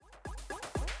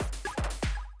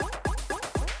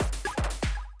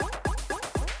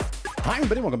Hi,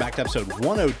 everybody. Welcome back to episode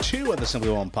 102 of the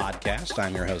Simply One podcast.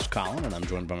 I'm your host, Colin, and I'm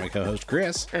joined by my co-host,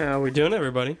 Chris. How we doing,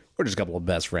 everybody? We're just a couple of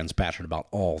best friends passionate about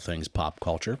all things pop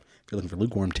culture. If you're looking for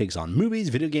lukewarm takes on movies,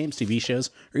 video games, TV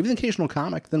shows, or even the occasional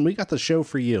comic, then we got the show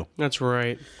for you. That's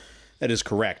right. That is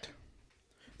correct.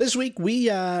 This week, we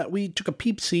took a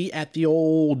peep-see at the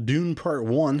old Dune Part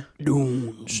 1.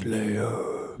 Dune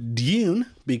Slayer. Dune,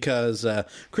 because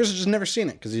Chris has just never seen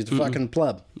it, because he's a fucking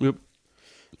pleb. Yep.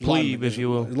 Plebe, if you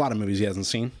will. A lot of movies he hasn't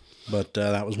seen, but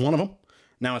that was one of them.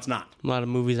 Now it's not. A lot of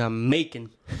movies I'm making.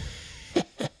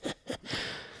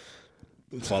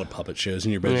 It's a lot of puppet shows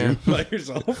in your bedroom by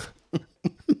yourself.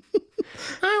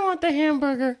 I want the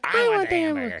hamburger. I want the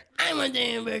hamburger. I want the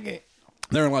hamburger.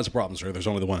 There are lots of problems, sir. There's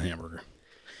only the one hamburger.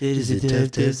 It is a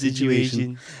tough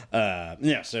situation.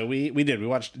 So we did. We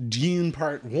watched Dune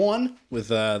Part 1 with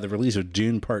the release of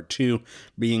Dune Part 2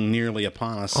 being nearly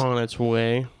upon us. On its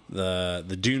way.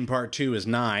 The Dune Part 2 is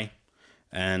nigh.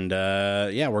 And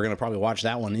we're going to probably watch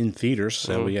that one in theaters.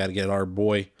 So we got to get our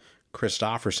boy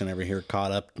Christopherson over here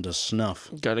caught up to snuff.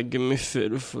 Gotta give me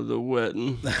fit for the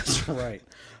wedding. That's right.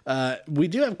 We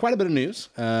do have quite a bit of news.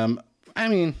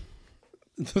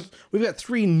 We've got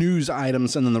 3 news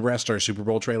items, and then the rest are Super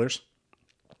Bowl trailers.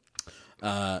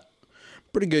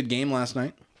 Pretty good game last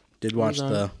night. Did watch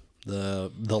I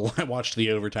watched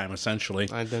the overtime, essentially.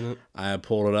 I didn't. I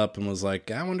pulled it up and was like,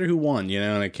 I wonder who won,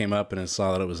 and I came up and I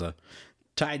saw that it was a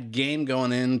tied game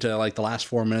going into like the last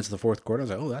 4 minutes of the fourth quarter. I was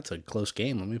like, oh, that's a close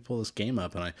game. Let me pull this game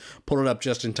up. And I pulled it up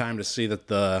just in time to see that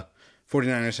the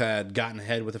 49ers had gotten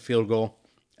ahead with a field goal.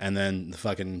 And then the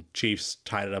fucking Chiefs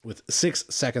tied it up with 6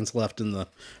 seconds left in the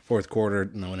fourth quarter,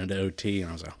 and I went into OT, and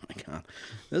I was like, oh my God,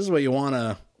 this is what you want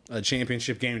a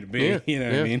championship game to be, what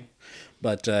I mean?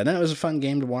 But no, it was a fun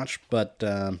game to watch, but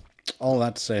all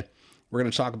that to say, we're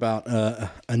going to talk about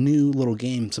a new little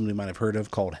game somebody might have heard of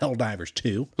called Helldivers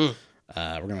 2. We're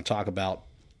going to talk about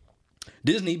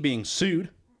Disney being sued,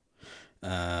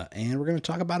 and we're going to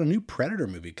talk about a new Predator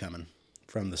movie coming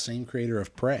from the same creator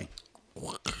of Prey.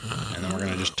 And then we're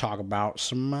going to just talk about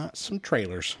some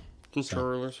trailers.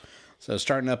 So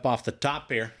starting up off the top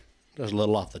here, just a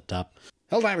little off the top.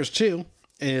 Helldivers 2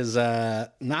 is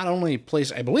not only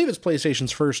I believe it's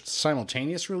PlayStation's first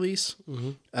simultaneous release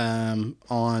on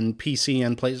PC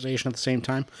and PlayStation at the same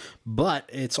time, but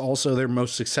it's also their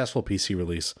most successful PC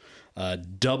release,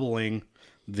 doubling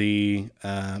the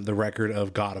record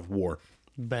of God of War.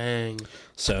 Bang.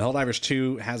 So Helldivers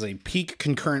 2 has a peak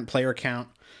concurrent player count,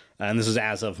 and this is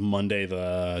as of Monday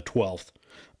the 12th,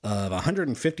 of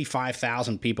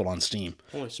 155,000 people on Steam.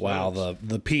 While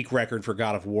the peak record for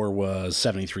God of War was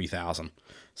 73,000.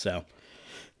 So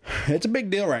it's a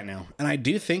big deal right now. And I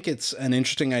do think it's an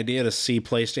interesting idea to see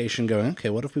PlayStation going,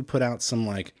 okay, what if we put out some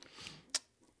like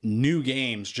new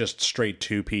games just straight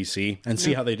to PC and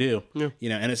see how they do? Yeah.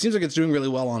 And it seems like it's doing really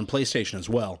well on PlayStation as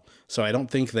well. So I don't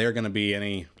think they're going to be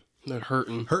any... They're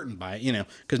hurting by it,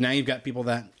 because now you've got people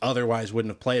that otherwise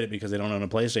wouldn't have played it because they don't own a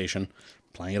PlayStation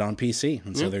playing it on PC,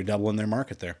 and so they're doubling their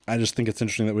market there. I just think it's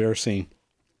interesting that we are seeing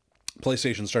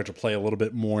PlayStation start to play a little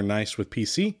bit more nice with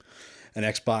PC, and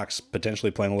Xbox potentially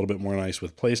playing a little bit more nice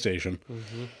with PlayStation.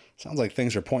 Sounds like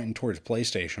things are pointing towards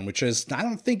PlayStation, which is, I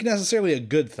don't think necessarily a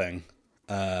good thing,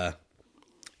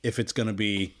 if it's going to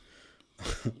be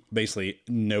basically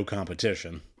no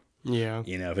competition. Yeah.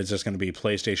 If it's just going to be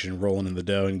PlayStation rolling in the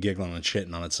dough and giggling and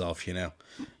shitting on itself,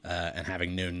 and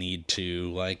having no need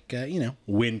to,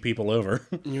 win people over.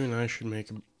 You and I should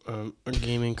make a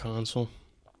gaming console.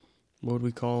 What would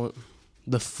we call it?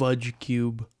 The Fudge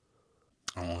Cube.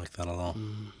 I don't like that at all.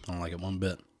 I don't like it one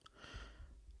bit.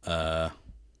 The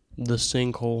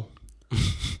Sinkhole.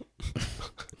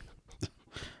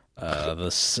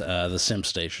 The Sim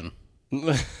Station.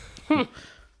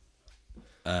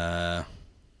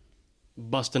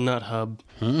 Bust a Nut Hub.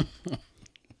 I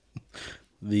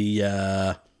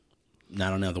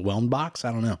don't know, the Whelm Box?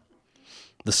 I don't know.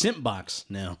 The Simp Box?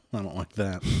 No, I don't like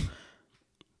that.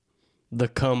 The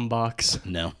Cum Box?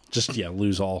 No, just,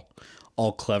 lose all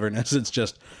cleverness. It's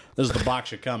just, this is the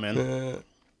box you come in,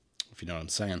 if you know what I'm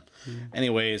saying.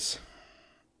 Anyways,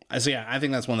 I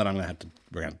think that's one that we're going to have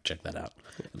to check that out.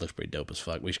 It looks pretty dope as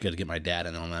fuck. We should get my dad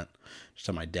in on that. Just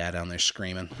have my dad down there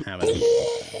screaming, having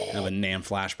Nam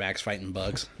flashbacks fighting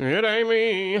bugs. It ain't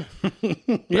me.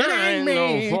 It ain't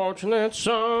no fortunate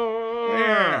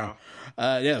son.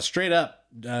 Straight up.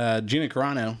 Gina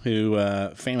Carano,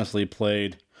 who famously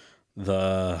played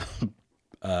the...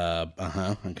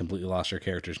 I completely lost her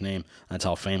character's name. That's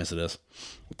how famous it is.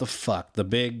 What the fuck? The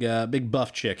big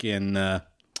buff chick in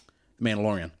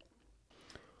Mandalorian.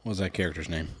 What was that character's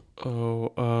name?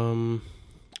 Oh,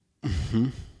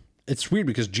 it's weird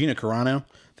because Gina Carano,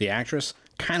 the actress,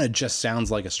 kind of just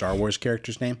sounds like a Star Wars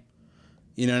character's name.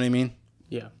 You know what I mean?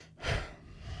 Yeah.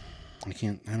 I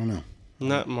don't know.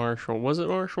 Not Marshall. Was it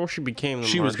Marshall? She became the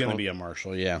Marshall. She was going to be a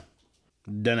Marshall, yeah.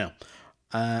 Don't know.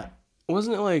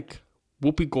 Wasn't it like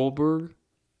Whoopi Goldberg?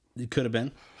 It could have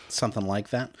been something like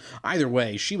that. Either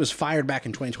way, she was fired back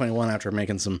in 2021 after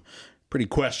making some pretty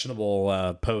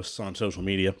questionable posts on social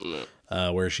media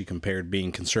where she compared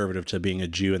being conservative to being a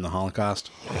Jew in the Holocaust.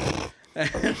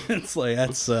 It's like,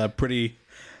 that's pretty...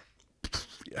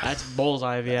 That's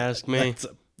bullseye if you ask me.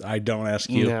 I don't ask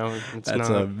you. No, it's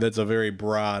not. That's a very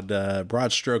broad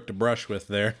stroke to brush with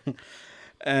there.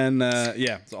 And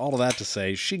so all of that to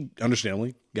say, she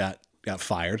understandably got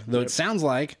fired. Though it sounds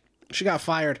like she got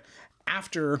fired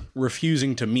after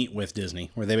refusing to meet with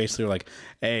Disney, where they basically were like,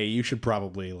 "Hey, you should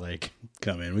probably like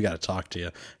come in. We got to talk to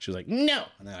you." She was like, "No,"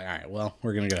 and they're like, "All right, well,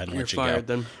 we're gonna go ahead and let you fired,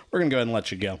 go. Then. We're gonna go ahead and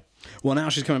let you go." Well, now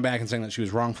she's coming back and saying that she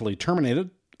was wrongfully terminated.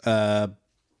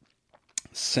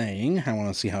 Saying, I want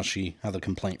to see how the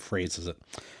complaint phrases it.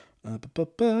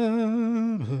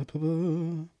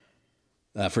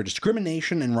 For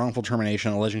discrimination and wrongful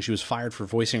termination, alleging she was fired for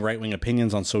voicing right-wing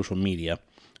opinions on social media.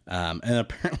 And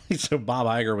apparently, so Bob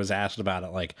Iger was asked about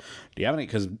it, like, do you have any,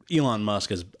 because Elon Musk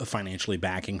is financially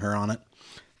backing her on it,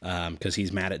 because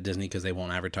he's mad at Disney because they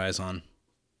won't advertise on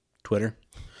Twitter.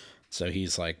 So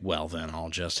he's like, well, then I'll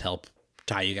just help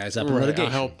tie you guys up in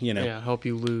litigation. Help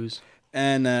you lose.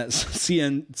 And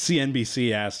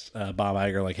CNBC asked Bob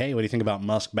Iger, like, hey, what do you think about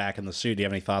Musk back in the suit? Do you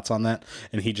have any thoughts on that?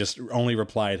 And he just only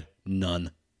replied,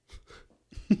 none.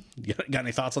 Got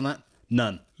any thoughts on that?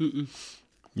 None. Mm-mm.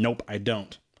 Nope, I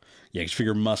don't. Yeah, because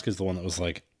figure Musk is the one that was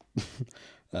like,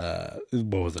 what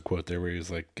was the quote there where he was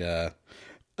like,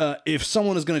 if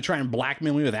someone is going to try and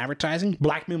blackmail me with advertising,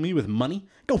 blackmail me with money,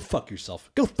 go fuck yourself.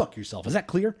 Go fuck yourself. Is that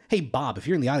clear? Hey, Bob, if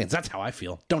you're in the audience, that's how I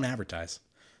feel. Don't advertise.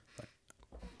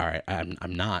 All right, I'm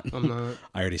not. I'm not.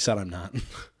 I already said I'm not.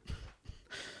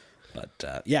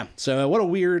 But, yeah, so what a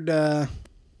weird... I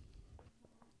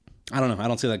don't know. I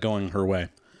don't see that going her way.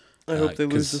 I hope they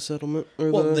lose the settlement.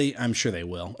 I'm sure they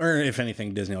will. Or if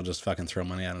anything, Disney will just fucking throw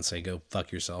money out and say, go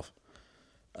fuck yourself.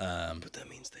 But that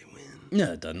means they win.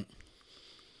 No, it doesn't.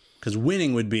 Because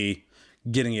winning would be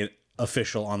getting it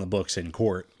official on the books in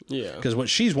court. Yeah. Because what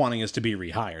she's wanting is to be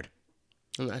rehired.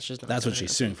 And that's just not That's what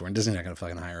she's suing for. And Disney's not going to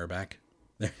fucking hire her back.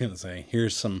 They're going to say,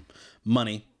 here's some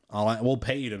money. We'll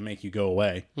pay you to make you go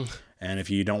away. And if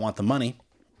you don't want the money,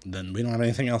 then we don't have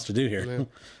anything else to do here.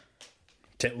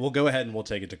 Yeah. We'll go ahead and we'll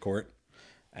take it to court.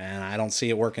 And I don't see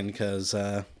it working because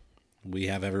we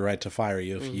have every right to fire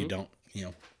you if you don't,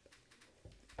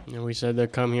 And we said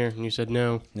they'd come here, and you said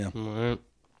no. Yeah. All right.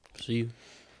 See you.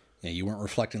 Yeah, you weren't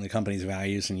reflecting the company's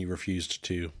values, and you refused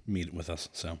to meet with us.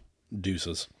 So,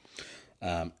 deuces.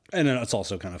 And then it's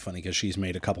also kind of funny because she's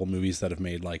made a couple movies that have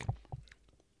made like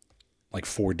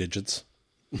 4 digits,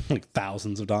 like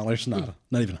thousands of dollars, not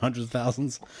even hundreds of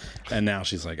thousands. And now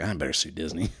she's like, I better sue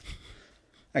Disney.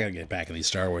 I gotta get back in these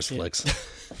Star Wars flicks.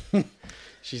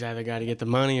 She's either got to get the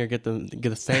money or get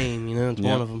the fame. It's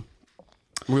one of them.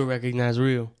 Real recognize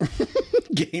real.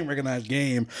 Game recognized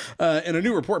game. In a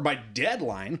new report by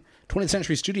Deadline, 20th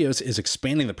Century Studios is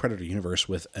expanding the Predator universe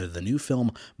with the new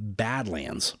film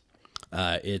Badlands.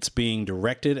 It's being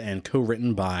directed and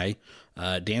co-written by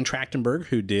Dan Trachtenberg,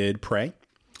 who did Prey.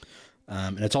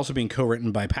 And it's also being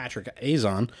co-written by Patrick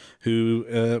Azon,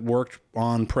 who worked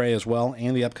on Prey as well,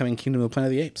 and the upcoming Kingdom of the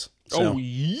Planet of the Apes. So,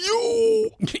 yo!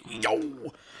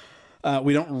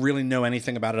 We don't really know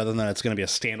anything about it other than it's going to be a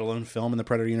standalone film in the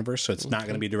Predator universe, so it's not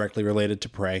going to be directly related to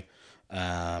Prey.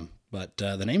 But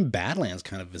the name Badlands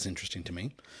kind of is interesting to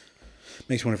me.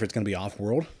 Makes me wonder if it's going to be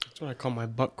off-world. That's what I call my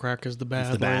butt crack, is the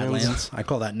Badlands. The Badlands. I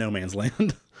call that No Man's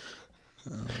Land.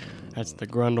 That's the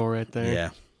grundle right there. Yeah.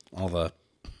 All the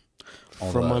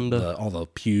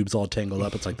pubes all tangled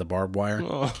up. It's like the barbed wire.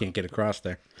 Oh. Can't get across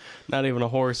there. Not even a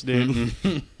horse, dude.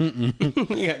 You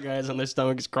got guys on their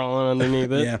stomachs crawling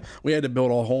underneath it. Yeah. We had to build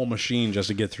a whole machine just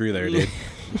to get through there, dude.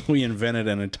 We invented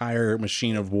an entire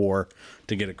machine of war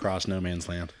to get across No Man's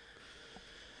Land.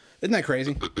 Isn't that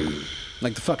crazy?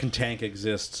 Like the fucking tank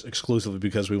exists exclusively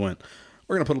because we're going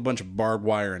to put a bunch of barbed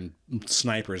wire and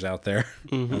snipers out there.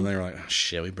 Mm-hmm. And they were like, oh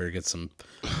shit, we better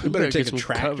take a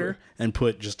tractor cover and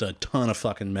put just a ton of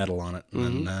fucking metal on it.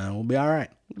 And then we'll be all right.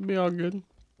 It'll be all good.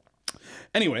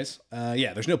 Anyways,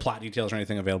 there's no plot details or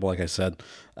anything available, like I said.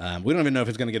 We don't even know if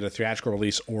it's going to get a theatrical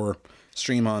release or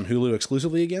stream on Hulu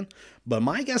exclusively again. But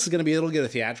my guess is going to be it'll get a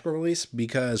theatrical release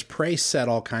because Prey set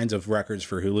all kinds of records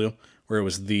for Hulu, where it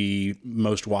was the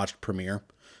most watched premiere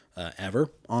ever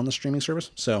on the streaming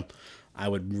service. So I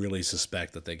would really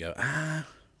suspect that they go,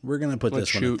 we're going to put Let's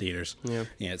this one in shoot. theaters. Yeah.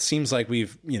 Yeah, it seems like we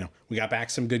got back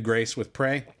some good grace with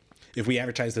Prey. If we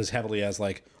advertise this heavily as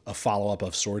like a follow-up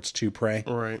of sorts to Prey,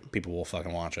 Right. people will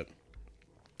fucking watch it.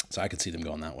 So I could see them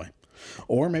going that way.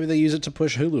 Or maybe they use it to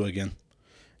push Hulu again.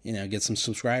 Get some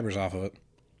subscribers off of it.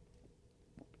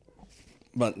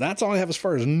 But that's all I have as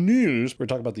far as news. We're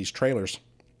talking about these trailers.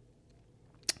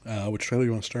 Which trailer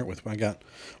you want to start with?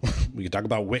 We can talk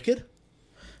about Wicked.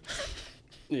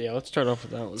 Yeah, let's start off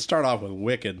with that one. Let's start off with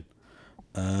Wicked.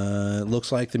 It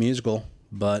looks like the musical,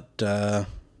 but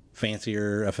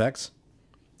fancier effects.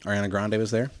 Ariana Grande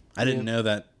was there. I didn't know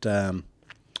that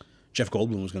Jeff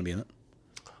Goldblum was going to be in it.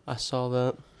 I saw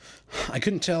that. I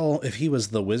couldn't tell if he was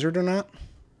the wizard or not.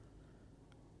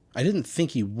 I didn't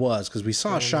think he was, because we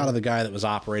saw a shot of the guy that was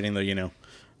operating the,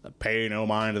 pay no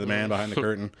mind to the man behind the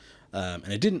curtain.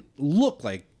 And it didn't look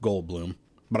like Goldblum,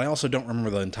 but I also don't remember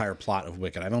the entire plot of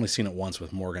Wicked. I've only seen it once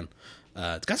with Morgan.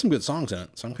 It's got some good songs in it,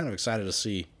 so I'm kind of excited to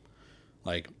see,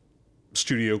 like,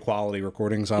 studio quality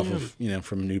recordings off of,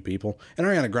 from new people. And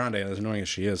Ariana Grande, as annoying as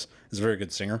she is a very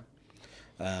good singer.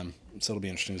 So it'll be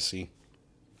interesting to see.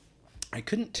 I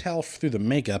couldn't tell through the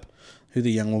makeup who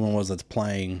the young woman was that's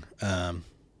playing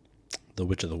the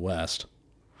Witch of the West.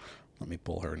 Let me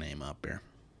pull her name up here.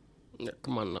 Yeah,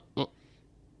 come on now.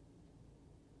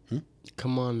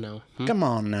 Come on now. Come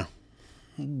on now.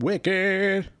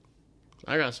 Wicked.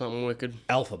 I got something wicked.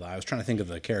 Elphaba. I was trying to think of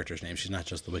the character's name. She's not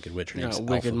just the Wicked Witch. Her name's Got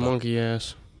wicked Elphaba. monkey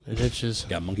ass. It itches.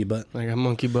 Got monkey butt? I got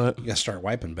monkey butt. You gotta start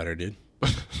wiping better, dude.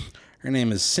 Her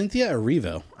name is Cynthia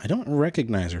Erivo. I don't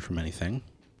recognize her from anything.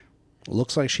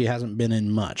 Looks like she hasn't been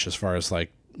in much as far as,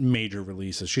 like, major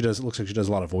releases. It looks like she does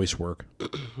a lot of voice work.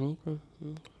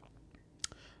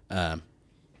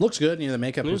 Looks good. The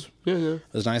makeup was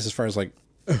nice as far as, like,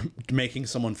 making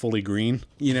someone fully green.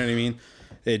 You know what I mean?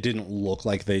 It didn't look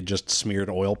like they just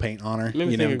smeared oil paint on her.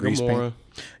 Maybe Grease Gamora.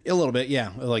 paint. A little bit,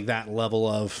 yeah. Like that level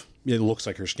of, it looks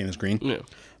like her skin is green.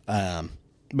 Yeah.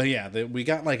 But yeah, we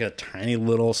got like a tiny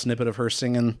little snippet of her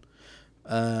singing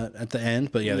at the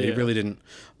end. But yeah, they really didn't.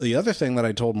 The other thing that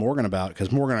I told Morgan about,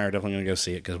 because Morgan and I are definitely going to go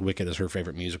see it because Wicked is her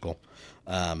favorite musical.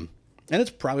 And it's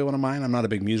probably one of mine. I'm not a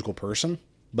big musical person,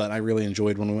 but I really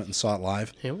enjoyed when we went and saw it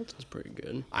live. Hamilton's pretty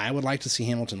good. I would like to see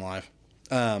Hamilton live.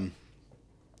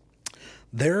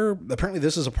 Apparently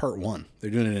this is a part one. They're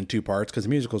doing it in two parts because the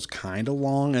musical's kind of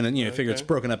long, and then I figure it's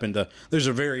broken up into. There's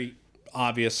a very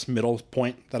obvious middle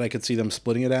point that I could see them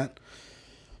splitting it at,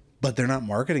 but they're not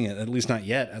marketing it, at least not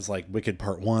yet, as like Wicked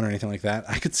Part 1 or anything like that.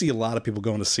 I could see a lot of people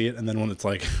going to see it, and then when it's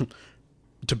like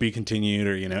to be continued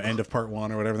or end of Part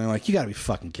 1 or whatever, they're like, you gotta be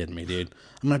fucking kidding me, dude.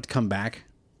 I'm gonna have to come back,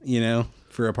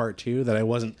 for a Part 2 that I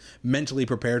wasn't mentally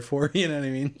prepared for. You know what I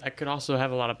mean? That could also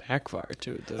have a lot of backfire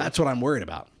to it, though. That's what I'm worried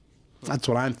about. That's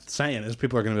what I'm saying, is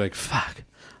people are going to be like, fuck,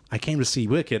 I came to see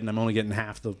Wicked and I'm only getting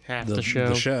half the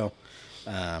show.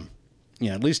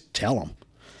 At least tell them.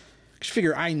 Because you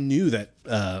figure I knew that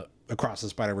Across the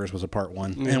Spider-Verse was a part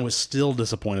 1 and was still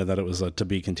disappointed that it was to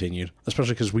be continued,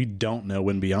 especially because we don't know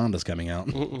when Beyond is coming out.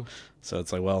 So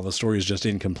it's like, well, the story is just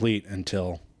incomplete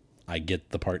until I get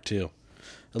the part 2.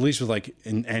 At least with like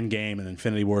in Endgame and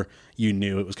Infinity War, you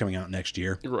knew it was coming out next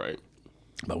year. Right.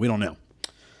 But we don't know.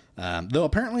 Though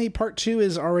apparently part 2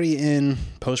 is already in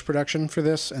post-production for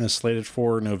this and is slated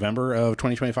for November of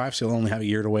 2025, so you'll only have a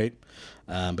year to wait.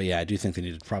 But yeah, I do think they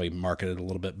need to probably market it a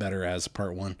little bit better as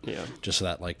part 1. Yeah. Just so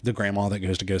that like the grandma that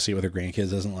goes to go see it with her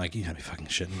grandkids isn't like, you gotta be fucking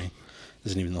shitting me.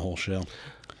 This isn't even the whole show.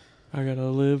 I gotta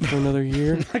live for another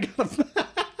year.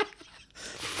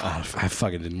 I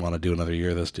fucking didn't want to do another year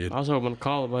of this, dude. I was hoping to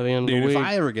call it by the end of the week. If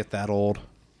I ever get that old,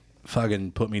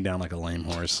 fucking put me down like a lame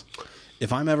horse.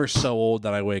 If I'm ever so old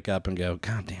that I wake up and go,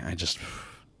 God damn,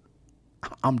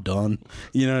 I'm done.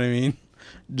 You know what I mean?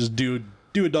 Just do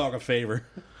a dog a favor.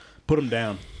 Put him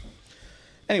down.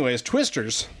 Anyways,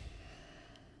 Twisters.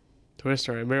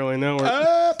 Twister, I barely know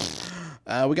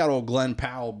her. We got old Glenn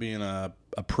Powell being a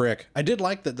prick. I did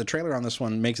like that the trailer on this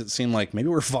one makes it seem like maybe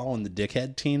we're following the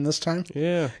dickhead team this time.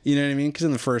 Yeah. You know what I mean? Because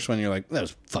in the first one, you're like,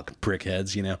 those fucking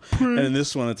prickheads, And in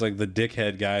this one, it's like the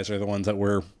dickhead guys are the ones that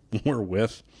we're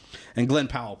with. And Glenn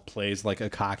Powell plays like a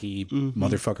cocky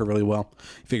motherfucker really well.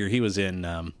 You figure he was in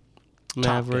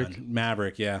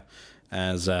Maverick, yeah.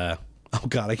 As, oh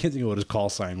God, I can't think of what his call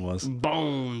sign was.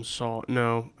 Bone Salt.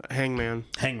 No, Hangman.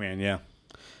 Hangman, yeah.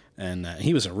 And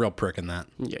he was a real prick in that.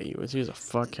 Yeah, he was. He was a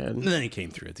fuckhead. And then he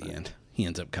came through at the end. He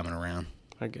ends up coming around.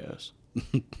 I guess.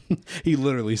 He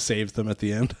literally saves them at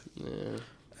the end. Yeah.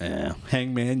 Yeah,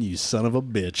 Hangman, you son of a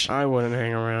bitch. I wouldn't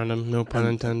hang around him, no pun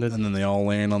intended. And then they all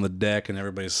land on the deck, and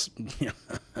everybody's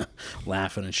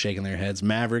laughing and shaking their heads.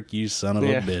 Maverick, you son of a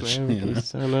bitch. Maverick, you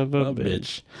son of a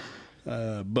bitch.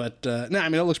 No, I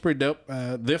mean, it looks pretty dope.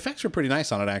 The effects are pretty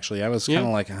nice on it, actually. I was kind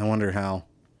of like, I wonder how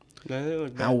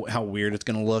weird it's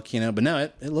going to look, But no,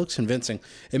 it looks convincing.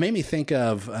 It made me think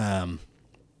of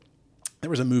there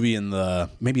was a movie in the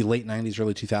maybe late 90s,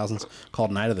 early 2000s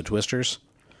called Night of the Twisters,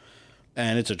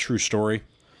 and it's a true story,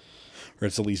 or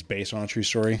it's at least based on a true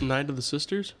story. Night of the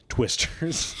Sisters?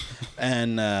 Twisters.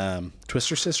 And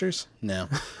Twister Sisters? No.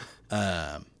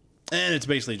 And it's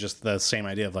basically just the same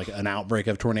idea of like an outbreak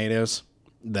of tornadoes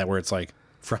that where it's like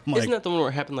from like... Isn't that the one where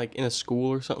it happened like in a school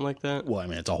or something like that? Well, I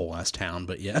mean, it's a whole ass town,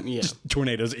 but yeah. Just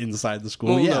tornadoes inside the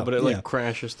school. Well, no, but it like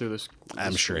crashes through the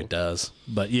I'm sure it does.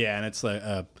 But yeah, and it's like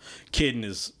a kid and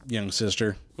his young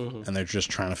sister, and they're just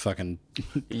trying to fucking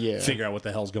figure out what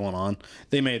the hell's going on.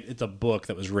 It's a book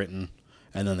that was written,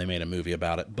 and then they made a movie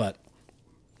about it, but...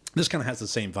 This kind of has the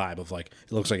same vibe of like,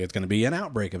 it looks like it's going to be an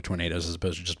outbreak of tornadoes as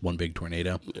opposed to just one big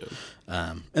tornado.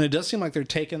 Yeah. And it does seem like they're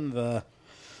taking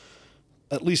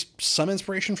at least some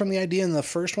inspiration from the idea in the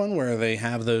first one where they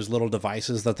have those little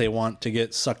devices that they want to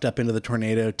get sucked up into the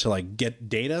tornado to like get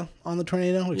data on the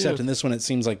tornado. Except in this one, it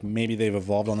seems like maybe they've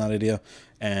evolved on that idea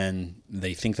and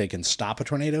they think they can stop a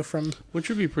tornado from... Which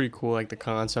would be pretty cool, like the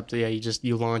concept. Yeah,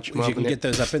 you launch them if up. you can get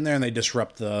those up in there and they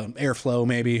disrupt the airflow,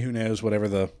 maybe, who knows, whatever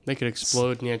the... They could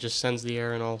explode and it just sends the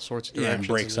air in all sorts of directions. Yeah, and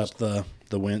breaks up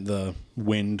the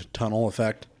wind tunnel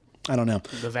effect. I don't know.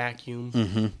 The vacuum.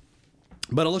 Mm-hmm.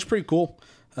 But it looks pretty cool.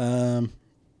 It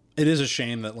is a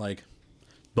shame that like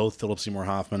both Philip Seymour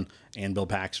Hoffman and Bill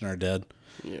Paxton are dead.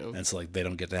 Yeah. And it's like they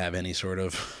don't get to have any sort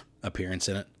of appearance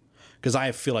in it. Because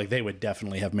I feel like they would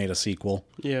definitely have made a sequel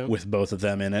with both of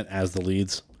them in it as the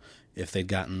leads if they'd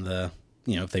gotten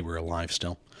if they were alive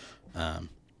still.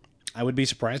 I would be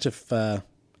surprised if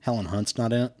Helen Hunt's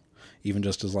not in it, even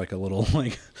just as like a little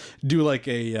like do like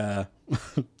a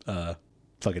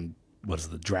fucking what is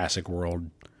the Jurassic World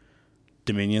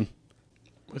Dominion.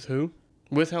 With who?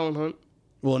 With Helen Hunt?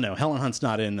 Well, no, Helen Hunt's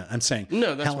not in. I'm saying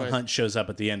Helen Hunt shows up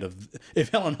at the end of... If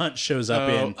Helen Hunt shows up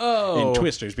in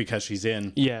Twisters because she's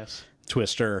in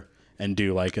Twister and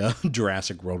do like a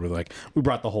Jurassic World where like, we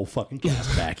brought the whole fucking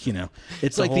cast back,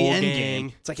 It's like the end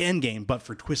game. It's like Endgame, but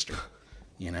for Twister,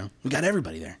 We got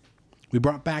everybody there. We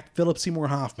brought back Philip Seymour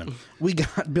Hoffman. We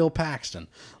got Bill Paxton.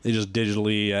 They just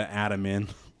digitally add him in,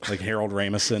 like Harold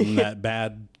Ramis in that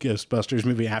bad Ghostbusters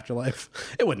movie Afterlife.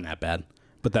 It wasn't that bad.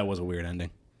 But that was a weird ending.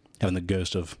 Having the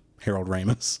ghost of Harold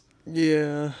Ramis.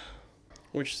 Yeah.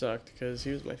 Which sucked, because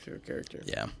he was my favorite character.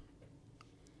 Yeah.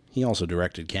 He also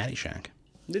directed Caddyshack.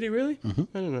 Did he really? Mm-hmm.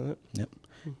 I didn't know that. Yep.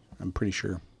 I'm pretty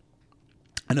sure.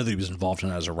 I know that he was involved in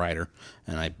it as a writer,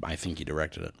 and I think he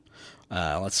directed it.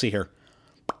 Let's see here.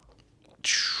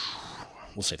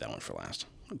 We'll save that one for last.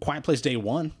 Quiet Place Day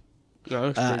 1.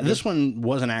 No, this one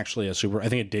wasn't actually a super... I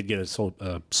think it did get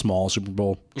a small Super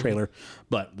Bowl trailer,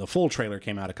 but the full trailer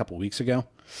came out a couple weeks ago.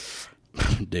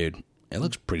 Dude, it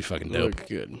looks pretty fucking dope. Look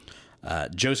good.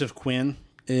 Joseph Quinn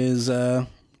is... I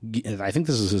think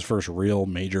this is his first real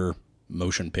major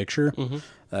motion picture.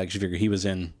 Because you figure he was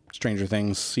in Stranger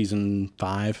Things season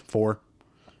 4.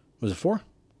 Was it 4?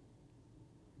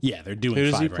 Yeah, they're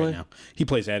doing 5 right now. He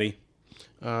plays Eddie.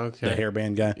 Okay. The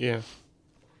hairband guy. Yeah.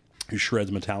 Who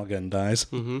shreds Metallica and dies.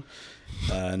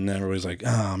 And everybody's like,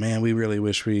 oh, man, we really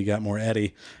wish we got more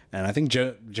Eddie. And I think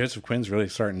Joseph Quinn's really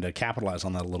starting to capitalize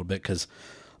on that a little bit because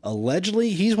allegedly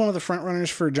he's one of the front runners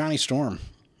for Johnny Storm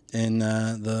in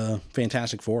the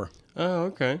Fantastic Four. Oh,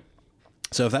 okay.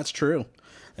 So if that's true,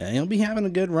 he'll be having a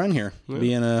good run here. Yeah.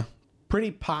 Being a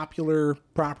pretty popular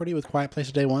property with Quiet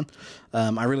Place Day 1.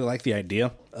 I really like the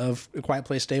idea of Quiet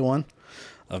Place Day 1,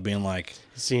 of being like...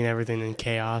 Seeing everything in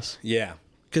chaos. Yeah.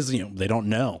 Because, they don't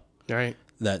know right.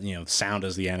 that, sound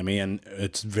is the enemy, and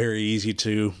it's very easy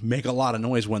to make a lot of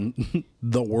noise when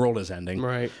the world is ending.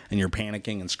 Right. And you're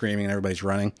panicking and screaming and everybody's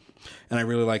running. And I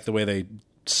really like the way they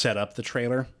set up the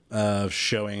trailer of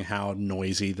showing how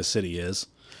noisy the city is.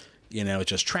 It's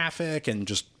just traffic and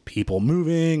just people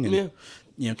moving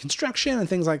and, construction and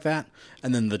things like that.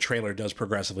 And then the trailer does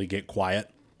progressively get quiet.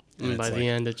 And by the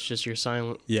end, it's just you're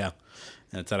silent. Yeah.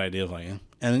 And it's that idea of like,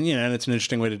 and it's an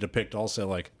interesting way to depict also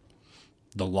like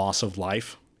the loss of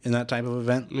life in that type of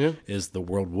event is the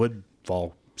world would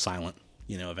fall silent,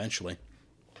 eventually.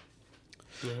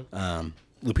 Yeah.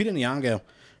 Lupita Nyong'o,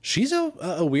 she's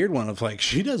a weird one of like,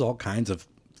 she does all kinds of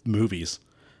movies,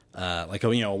 like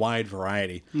a wide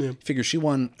variety. Yeah. Figure she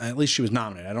won, at least she was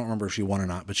nominated. I don't remember if she won or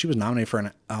not, but she was nominated for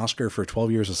an Oscar for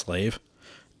 12 Years a Slave.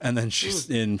 And then she's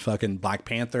in fucking Black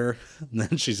Panther. And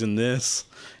then she's in this.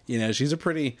 She's a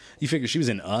pretty... You figure she was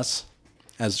in Us,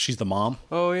 as she's the mom.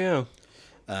 Oh, yeah.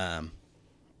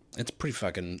 It's pretty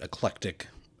fucking eclectic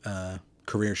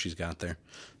career she's got there.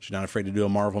 She's not afraid to do a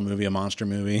Marvel movie, a monster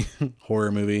movie,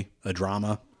 horror movie, a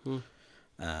drama.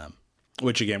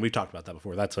 Which, again, we've talked about that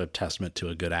before. That's a testament to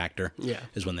a good actor. Yeah.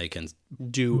 Is when they can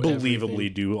Do believably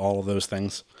everything. do all of those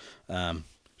things.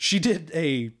 She did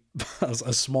a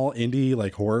small indie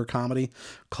like horror comedy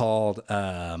called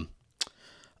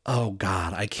oh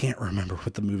god, I can't remember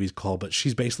what the movie's called, but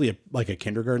she's basically like a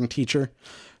kindergarten teacher,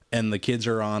 and the kids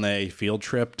are on a field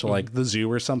trip to like the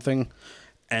zoo or something,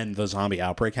 and the zombie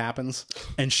outbreak happens,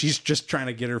 and she's just trying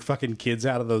to get her fucking kids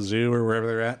out of the zoo or wherever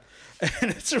they're at.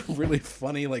 And it's a really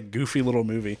funny, like, goofy little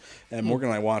movie. And Morgan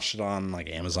and I watched it on,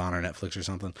 like, Amazon or Netflix or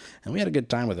something. And we had a good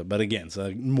time with it. But again, it's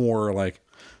more like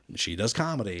she does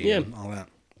comedy and all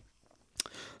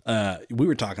that. We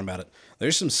were talking about it.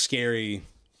 There's some scary,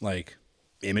 like,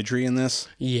 imagery in this.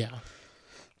 Yeah.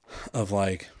 Of,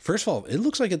 like, first of all, it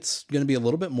looks like it's going to be a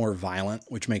little bit more violent,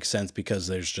 which makes sense because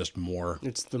there's just more.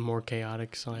 It's the more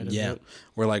chaotic side of Yeah. it.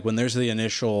 Where, like, when there's the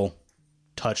initial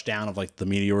touchdown of like the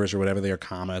meteors or whatever they are,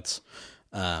 comets,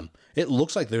 it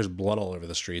looks like there's blood all over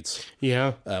the streets.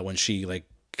 Yeah. When she like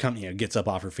gets up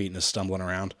off her feet and is stumbling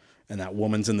around, and that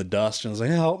woman's in the dust and is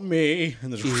like, help me,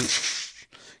 and there's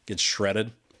gets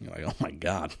shredded. You're like, oh my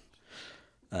god.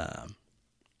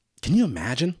 Can you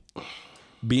imagine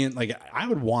being like, I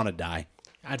would want to die.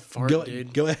 I'd fart,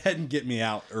 dude. Go ahead and get me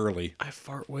out early. I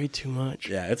fart way too much.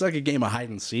 Yeah, it's like a game of hide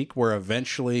and seek where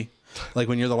eventually, like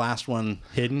when you're the last one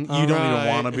hidden, you don't even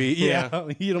want to be. Yeah,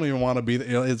 you don't even want to be.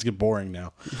 It's get boring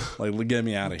now. Like, get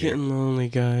me out of here. Getting lonely,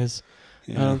 guys.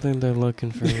 Yeah. I don't think they're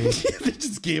looking for me. They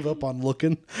just gave up on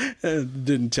looking and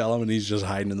didn't tell him, and he's just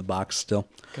hiding in the box still.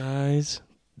 Guys,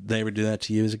 they ever do that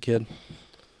to you as a kid?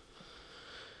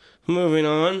 Moving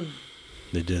on.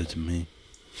 They did it to me.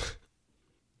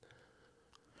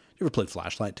 You ever played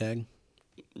flashlight tag?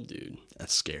 Dude,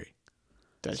 that's scary.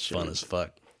 That's fun as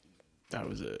fuck. That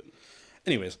was it.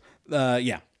 Anyways,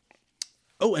 yeah.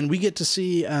 Oh, and we get to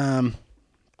see. I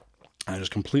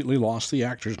just completely lost the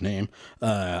actor's name.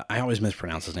 I always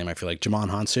mispronounce his name. I feel like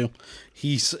Jamon Hansu.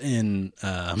 He's in.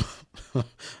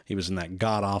 He was in that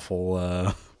god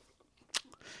awful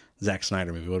Zack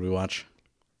Snyder movie. What did we watch?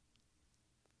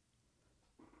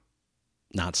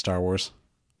 Not Star Wars.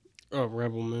 Oh,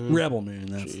 Rebel Moon. Rebel Moon.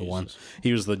 That's the one.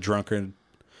 He was the drunkard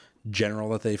general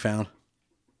that they found.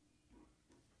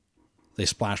 They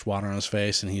splashed water on his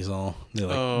face, and he's all they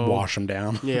wash him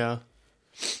down. Yeah.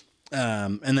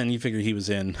 And then you figure he was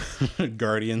in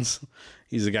Guardians.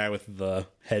 He's the guy with the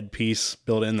headpiece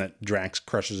built in that Drax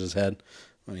crushes his head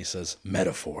when he says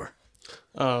metaphor.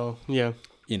 Oh, yeah.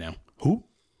 You know, who?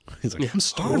 He's like, I'm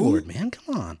Star-Lord, man.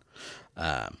 Come on.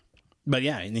 But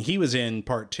yeah, and he was in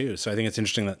part 2. So I think it's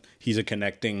interesting that he's a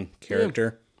connecting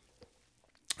character.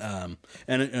 Yeah.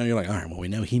 And you're like, all right, well, we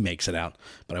know he makes it out,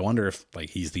 but I wonder if like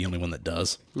he's the only one that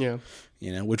does. Yeah.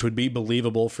 You know, which would be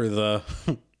believable for the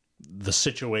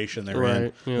situation they're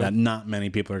in. Yeah. That not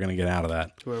many people are going to get out of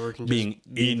that. Whoever can being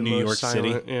just be in New York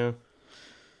City. Yeah.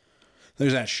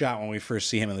 There's that shot when we first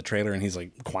see him in the trailer, and he's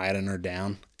like quieting her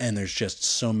down, and there's just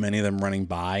so many of them running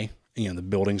by. You know, the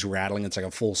building's rattling. It's like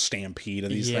a full stampede of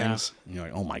these things. And you're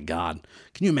like, oh my God.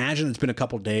 Can you imagine it's been a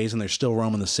couple days and they're still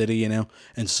roaming the city, you know,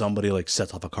 and somebody like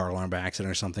sets off a car alarm by accident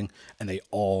or something, and they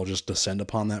all just descend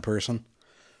upon that person?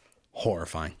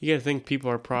 Horrifying. You gotta think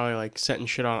people are probably like setting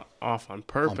shit off on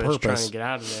purpose, trying to get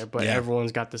out of there, but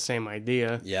everyone's got the same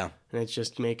idea. Yeah. And it's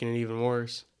just making it even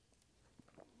worse.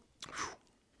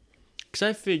 Because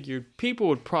I figured people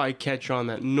would probably catch on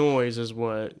that noise is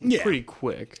what pretty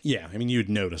quick. Yeah, I mean, you'd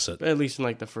notice it. At least in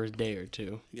like the first day or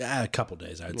two. Yeah, a couple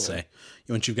days, I would say.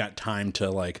 Once you've got time to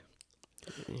like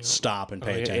stop and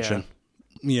pay attention.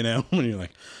 Yeah. You know, when you're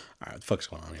like, all right, what the fuck's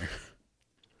going on here?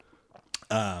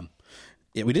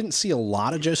 Yeah, we didn't see a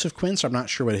lot of Joseph Quinn, so I'm not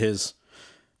sure what his...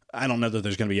 I don't know that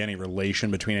there's going to be any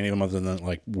relation between any of them other than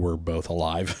like we're both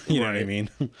alive. You know what I mean?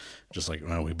 Just like,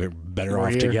 well, we're better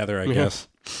off together, I guess.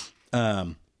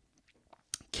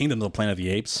 Kingdom of the Planet of the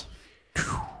Apes.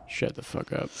 Shut the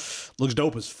fuck up. Looks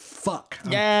dope as fuck.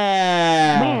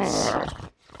 Yes.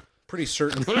 Pretty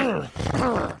certain.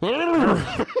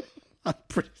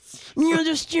 You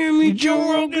understand me,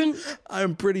 Joe Rogan?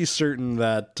 I'm pretty certain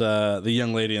that the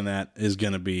young lady in that is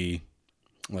going to be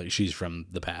like she's from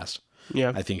the past.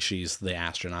 Yeah. I think she's the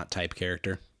astronaut type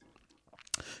character.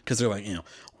 Because they're like, you know,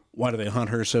 why do they hunt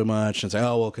her so much? And say,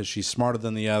 oh, well, because she's smarter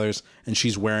than the others. And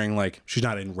she's wearing, like, she's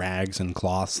not in rags and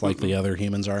cloths like the other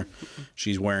humans are.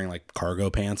 She's wearing, like, cargo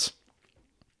pants.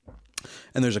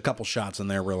 And there's a couple shots in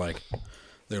there where, like,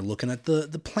 they're looking at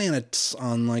the planets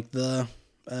on, like, the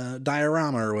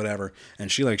diorama or whatever.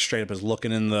 And she, like, straight up is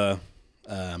looking in the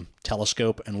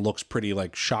telescope and looks pretty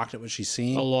like shocked at what she's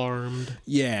seeing. Alarmed.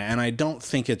 Yeah, and I don't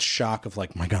think it's shock of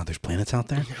like, my God, there's planets out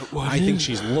there. I think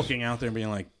she's looking out there and being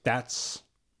like, that's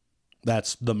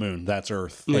the moon, that's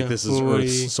Earth. Like this is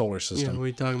Earth's solar system. Yeah, what are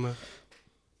you talking about?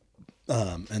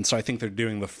 And so I think they're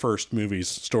doing the first movie's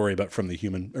story, but from the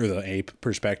human or the ape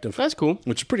perspective. That's cool.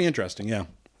 Which is pretty interesting, yeah.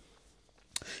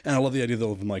 And I love the idea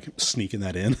of them like sneaking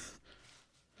that in.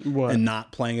 What? And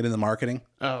not playing it in the marketing.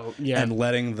 Oh, yeah. And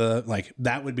letting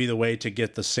that would be the way to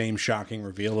get the same shocking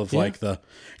reveal of like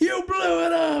you blew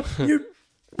it up, you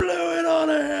blew it on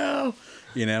a hell.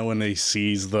 You know, when he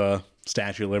sees the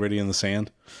Statue of Liberty in the sand.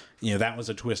 You know, that was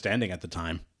a twist ending at the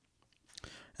time.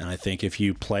 And I think if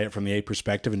you play it from the ape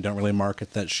perspective and don't really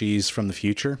market that she's from the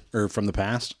future or from the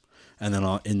past, and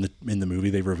then in the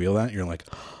movie they reveal that, you're like,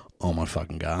 oh my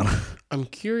fucking God. I'm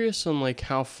curious on like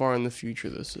how far in the future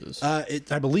this is.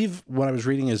 I believe what I was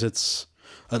reading is it's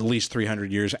at least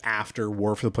 300 years after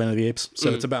War for the Planet of the Apes. So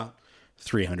it's about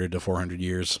 300 to 400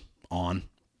 years on.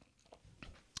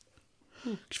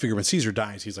 You figure when Caesar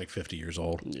dies, he's like 50 years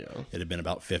old. Yeah. It had been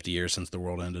about 50 years since the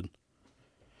world ended.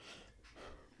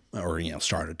 Or, you know,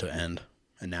 started to end.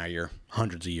 And now you're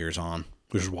hundreds of years on,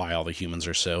 which is why all the humans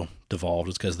are so devolved.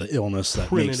 It's because the illness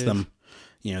that makes them,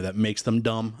 you know, that makes them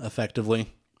dumb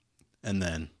effectively. And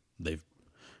then they've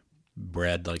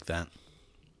bred like that.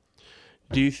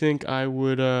 Do you think I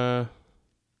would,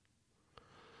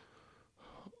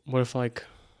 what if like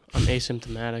I'm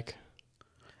asymptomatic?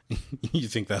 You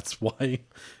think that's why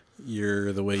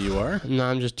you're the way you are? No,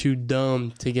 I'm just too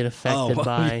dumb to get affected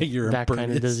by that kind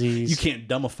of disease. You can't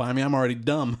dumbify me. I'm already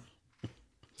dumb.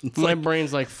 My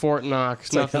brain's like Fort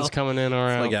Knox. Nothing's coming in or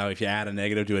out. Like how if you add a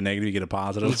negative to a negative, you get a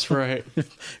positive. That's right.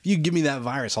 If you give me that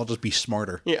virus, I'll just be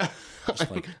smarter. Yeah.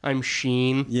 Like, I'm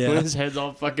Sheen. Yeah. His head's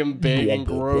all fucking big and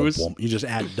gross. You just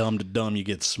add dumb to dumb, you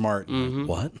get smart. Like,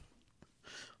 what? The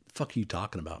fuck are you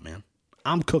talking about, man?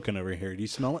 I'm cooking over here. Do you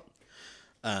smell it?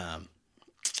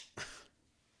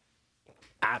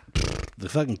 The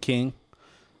fucking king.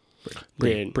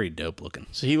 Pretty dope looking.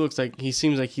 So he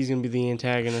seems like he's gonna be the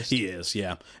antagonist. He is,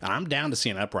 yeah. And I'm down to see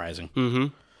an uprising.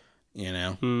 You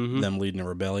know, them leading a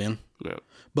rebellion. Yeah.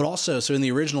 But also, so in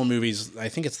the original movies, I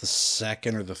think it's the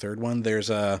second or the third one. There's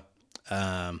one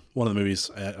of the movies.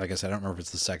 Like I said, I don't remember if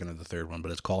it's the second or the third one,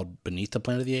 but it's called Beneath the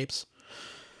Planet of the Apes.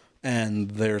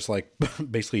 And there's like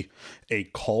basically a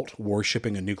cult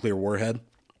worshipping a nuclear warhead.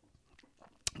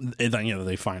 And then, you know,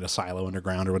 they find a silo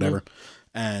underground or whatever.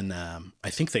 And I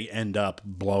think they end up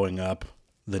blowing up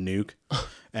the nuke.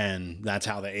 And that's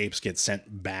how the apes get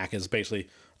sent back, is basically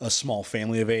a small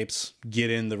family of apes get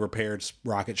in the repaired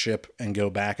rocket ship and go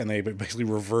back. And they basically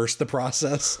reverse the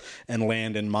process and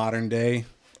land in modern day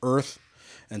Earth.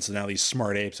 And so now these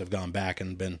smart apes have gone back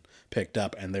and been picked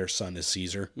up, and their son is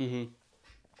Caesar. And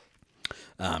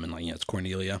like, you know, it's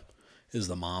Cornelia is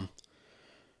the mom.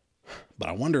 But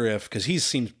I wonder if, because he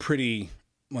seems pretty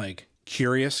like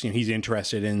curious, you know, he's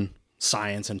interested in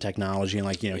science and technology, and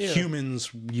like, you know,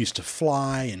 humans used to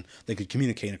fly and they could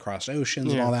communicate across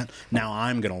oceans and all that. Now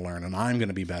I'm going to learn and I'm going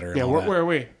to be better. And where are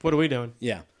we? What are we doing?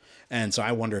 Yeah. And so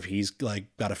I wonder if he's like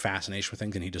got a fascination with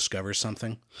things and he discovers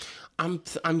something.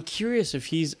 I'm curious if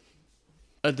he's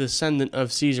a descendant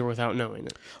of Caesar without knowing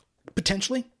it.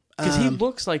 Potentially. Because he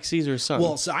looks like Caesar's son.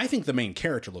 Well, so I think the main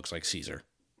character looks like Caesar.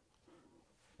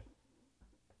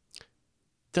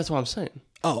 That's what I'm saying.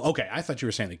 Oh, okay. I thought you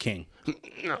were saying the king.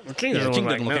 No, the king Yeah, doesn't the king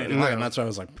look doesn't like look anything like him. That's why I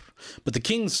was like, but the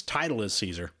king's title is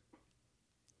Caesar.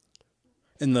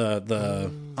 In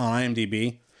the on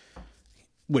IMDb,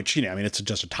 which, you know, I mean, it's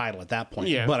just a title at that point.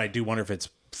 Yeah. But I do wonder if it's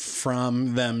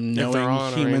from them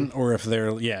knowing human or if they're,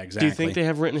 exactly. Do you think they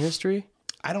have written history?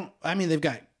 I mean, they've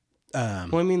got,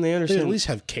 well, I mean, they understand. they at least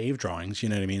have cave drawings, you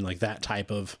know what I mean? Like that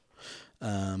type of,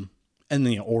 and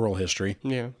the oral history.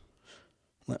 Yeah.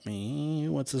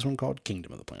 What's this one called?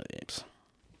 Kingdom of the Planet of the Apes.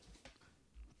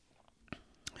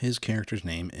 His character's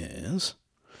name is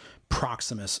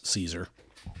Proximus Caesar.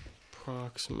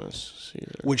 Proximus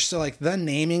Caesar. Which, so like the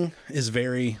naming is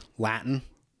very Latin.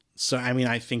 So, I mean,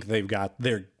 I think they've got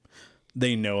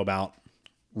they know about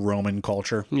Roman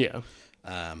culture. Yeah.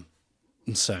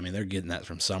 So, I mean, they're getting that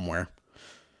from somewhere.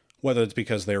 Whether it's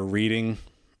because they're reading,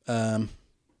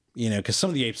 you know, because some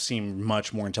of the apes seem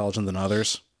much more intelligent than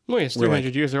others. Well, it's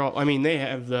 300 years. They're all. I mean, they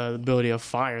have the ability of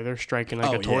fire. They're striking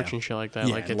like a torch and shit like that.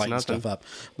 Yeah, like it's lighting nothing. stuff up.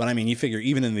 But I mean, you figure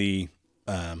even in the,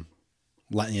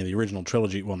 the original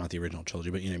trilogy. Well, not the original trilogy,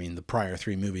 but you know, what I mean, the prior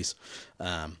three movies.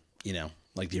 You know,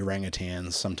 like the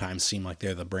orangutans sometimes seem like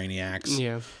they're the brainiacs.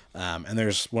 Yeah. And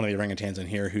there's one of the orangutans in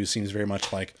here who seems very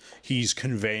much like he's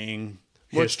conveying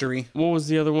history. What was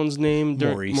the other one's name?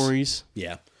 Maurice.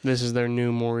 Yeah. This is their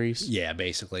new Maurice. Yeah,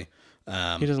 basically.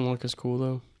 He doesn't look as cool,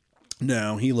 though.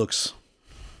 No, he looks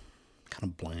kind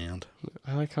of bland.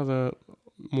 I like how the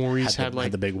Maurice had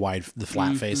the big wide, the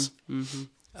flat face.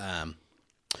 Mm-hmm.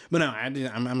 But no,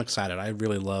 I'm excited. I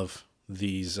really love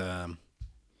these.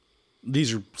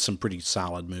 These are some pretty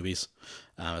solid movies,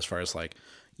 as far as like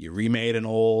you remade an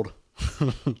old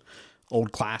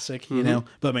classic, you know,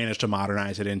 but managed to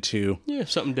modernize it into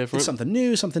something different, something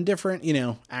new, something different. You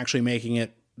know, actually making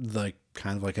it the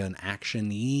kind of like an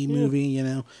action-y movie, you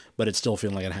know, but it's still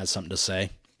feeling like it has something to say.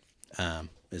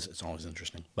 It's always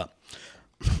interesting, but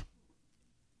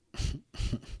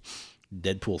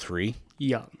Deadpool 3.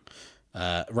 Yeah.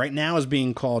 Right now is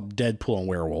being called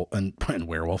Deadpool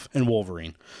and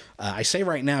Wolverine. I say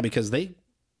right now because they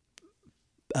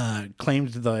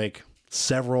claimed like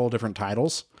several different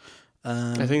titles.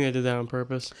 I think they did that on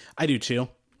purpose. I do too.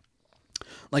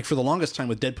 Like for the longest time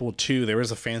with Deadpool 2, there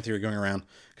was a fan theory going around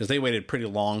because they waited pretty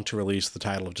long to release the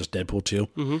title of just Deadpool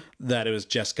 2, that it was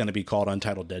just going to be called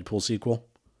Untitled Deadpool Sequel.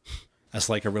 That's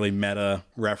like a really meta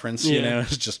reference, you know?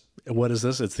 It's just, what is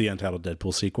this? It's the Untitled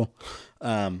Deadpool Sequel.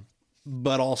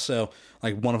 But also,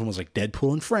 like, one of them was like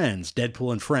Deadpool and Friends,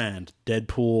 Deadpool and Friend,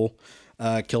 Deadpool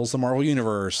kills the Marvel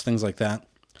Universe, things like that.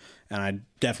 And I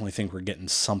definitely think we're getting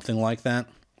something like that.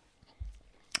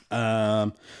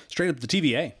 Straight up the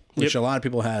TVA, which a lot of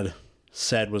people had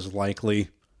said was likely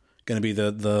going to be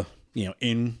the you know,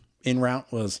 in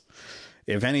route was,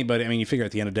 if anybody, I mean, you figure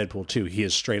at the end of Deadpool 2, he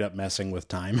is straight up messing with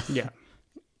time. Yeah.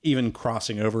 Even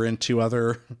crossing over into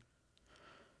other,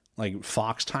 like,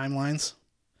 Fox timelines.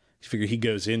 You figure he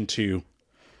goes into,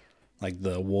 like,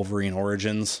 the Wolverine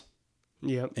Origins.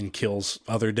 Yep. And kills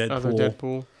other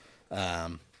Deadpool.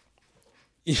 And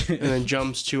then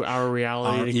jumps to our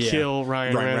reality to kill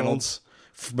Ryan Reynolds.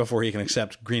 Before he can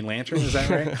accept Green Lantern, is that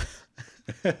right?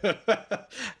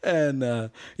 And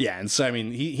and so I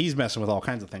mean he's messing with all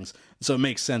kinds of things, so it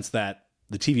makes sense that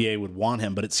the TVA would want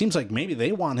him, but it seems like maybe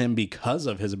they want him because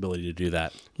of his ability to do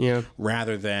that,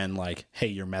 rather than like, hey,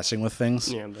 you're messing with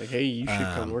things, like, hey, you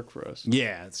should come work for us.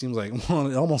 It seems like, well,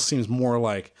 it almost seems more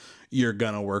like you're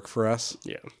gonna work for us,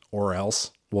 or else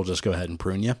we'll just go ahead and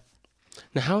prune you.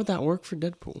 Now how would that work for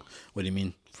Deadpool? What do you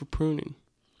mean for pruning?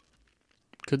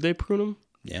 Could they prune him?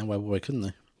 Why couldn't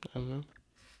they? I don't know.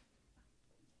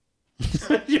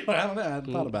 I don't know. I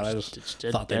hadn't thought about it. I just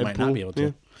thought they might not be able to.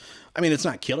 Yeah. I mean, it's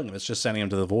not killing him. It's just sending him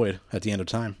to the void at the end of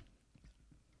time.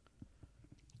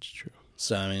 It's true.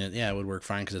 So, I mean, it would work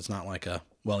fine because it's not like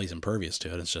he's impervious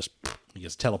to it. It's just, he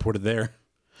gets teleported there.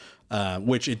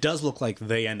 Which it does look like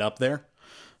they end up there.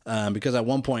 Because at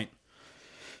one point,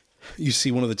 you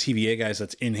see one of the TVA guys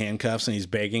that's in handcuffs and he's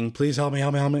begging, please help me,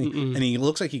 help me, help me. Mm-mm. And he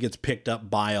looks like he gets picked up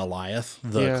by Eliath,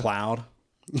 the cloud.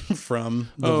 From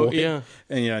the void.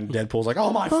 And Deadpool's like,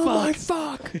 oh my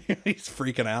fuck. He's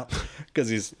freaking out because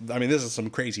this is some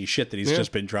crazy shit that he's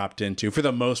just been dropped into. For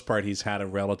the most part, he's had a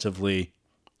relatively,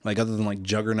 like, other than like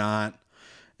Juggernaut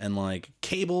and like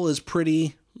Cable is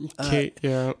pretty and crazy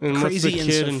what's the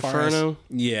kid Inferno?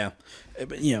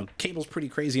 But Cable's pretty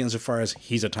crazy insofar as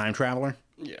he's a time traveler.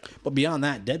 But beyond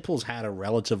that, Deadpool's had a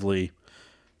relatively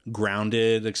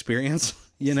grounded experience.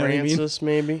 You know Francis, what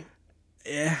I mean? Maybe.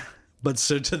 Yeah. But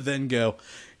so to then go,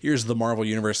 here's the Marvel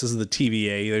Universe, this is the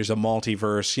TVA, there's a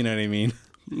multiverse, you know what I mean?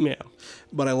 Yeah.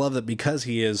 But I love that because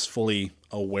he is fully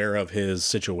aware of his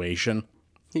situation.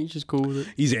 He's just cool with it.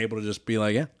 He's able to just be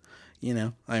like,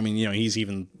 he's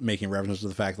even making reference to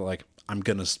the fact that, like, I'm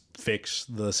going to fix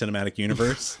the cinematic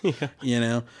universe,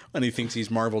 and he thinks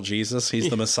he's Marvel Jesus. He's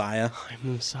the Messiah. I'm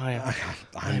the Messiah.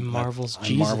 I'm Marvel's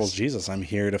Jesus. I'm Marvel's Jesus. I'm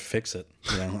here to fix it.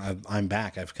 I'm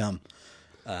back. I've come.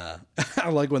 I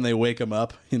like when they wake him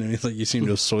up. He's like, you seem to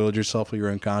have soiled yourself while you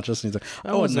were unconscious. And he's like,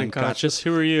 I wasn't unconscious.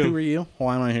 Who are you? Who are you?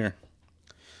 Why am I here?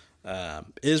 It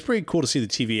is pretty cool to see the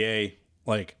TVA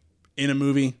like in a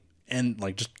movie and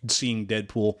like just seeing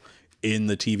Deadpool in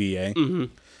the TVA.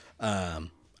 Mm-hmm.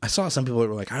 I saw some people that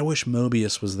were like, I wish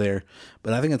Mobius was there,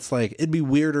 but I think it's like, it'd be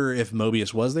weirder if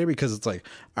Mobius was there because it's like,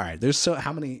 all right, we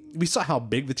saw how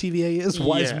big the TVA is.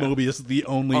 Why is Mobius the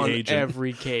only agent? On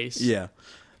every case. Yeah.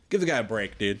 Give the guy a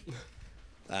break, dude.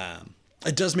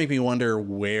 It does make me wonder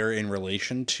where in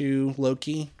relation to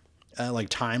Loki, like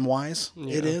time-wise,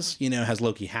 it is. Has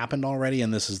Loki happened already,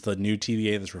 and this is the new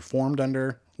TVA that's reformed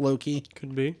under Loki?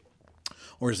 Could be.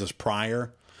 Or is this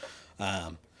prior?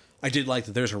 I did like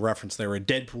that there's a reference there where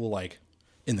Deadpool, like,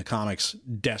 in the comics,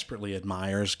 desperately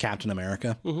admires Captain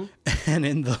America. Mm-hmm. And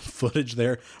in the footage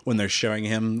there, when they're showing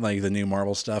him, like, the new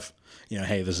Marvel stuff,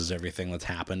 hey, this is everything that's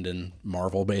happened in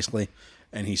Marvel, basically.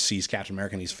 And he sees Captain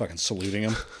America and he's fucking saluting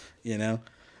him,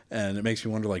 And it makes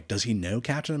me wonder, like, does he know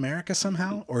Captain America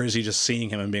somehow? Or is he just seeing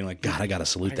him and being like, God, I got to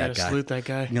salute that guy. Salute that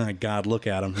guy. Oh, God, look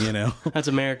at him, you know? That's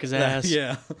America's ass.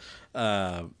 Yeah.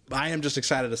 I am just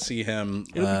excited to see him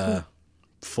Cool.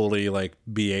 fully, like,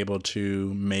 be able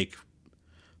to make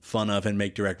fun of and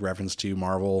make direct reference to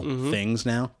Marvel things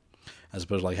now, as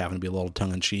opposed to, like, having to be a little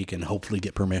tongue-in-cheek and hopefully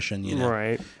get permission, you know?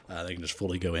 Right. They can just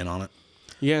fully go in on it.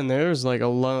 Yeah, and there's like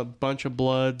a bunch of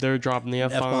blood. They're dropping the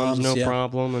F-bombs, no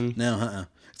problem. And No,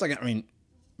 It's like, I mean,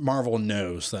 Marvel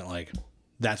knows that, like,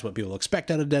 that's what people expect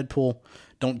out of Deadpool.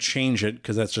 Don't change it,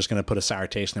 because that's just going to put a sour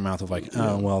taste in their mouth of like,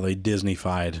 oh, well, they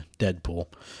Disney-fied Deadpool.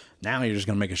 Now you're just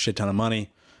going to make a shit ton of money,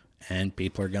 and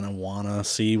people are going to want to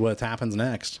see what happens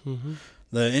next. Mm-hmm.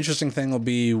 The interesting thing will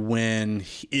be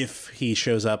if he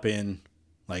shows up in,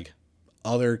 like,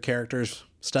 other characters'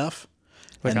 stuff,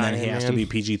 like, and then he has to be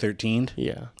PG-13'd.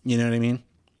 Yeah. You know what I mean?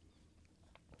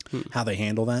 How they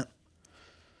handle that.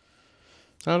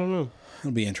 I don't know.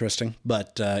 It'll be interesting.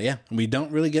 But, yeah, we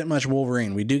don't really get much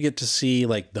Wolverine. We do get to see,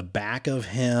 like, the back of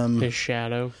him. His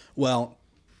shadow. Well,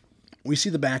 we see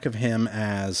the back of him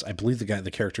as, I believe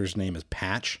the character's name is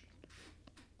Patch.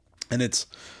 And it's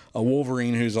a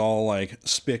Wolverine who's all, like,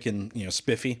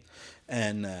 spiffy.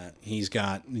 And he's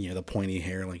got, the pointy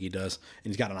hair like he does.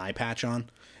 And he's got an eye patch on.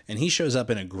 And he shows up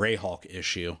in a Grey Hulk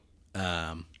issue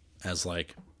as,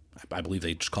 like, I believe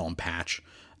they just call him Patch.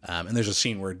 And there's a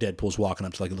scene where Deadpool's walking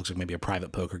up to, like, it looks like maybe a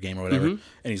private poker game or whatever. And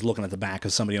he's looking at the back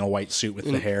of somebody in a white suit with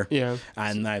the hair. Yeah.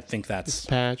 And I think that's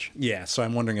Patch. Yeah. So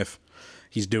I'm wondering if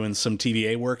he's doing some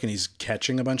TVA work and he's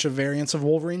catching a bunch of variants of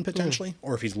Wolverine potentially,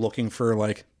 or if he's looking for,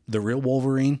 like, the real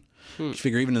Wolverine. You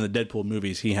figure even in the Deadpool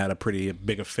movies, he had a pretty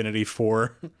big affinity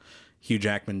for Hugh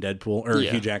Jackman Deadpool, or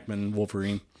Hugh Jackman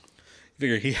Wolverine. You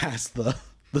figure he has the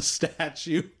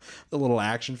statue, the little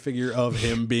action figure of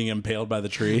him being impaled by the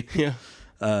tree. Yeah.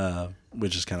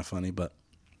 Which is kind of funny, but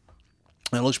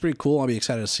it looks pretty cool. I'll be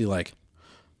excited to see, like,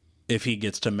 if he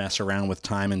gets to mess around with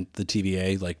time in the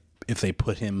TVA, like, if they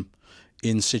put him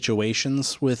in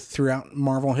situations throughout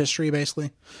Marvel history,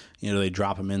 basically. They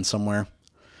drop him in somewhere.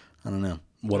 I don't know.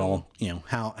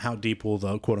 How deep will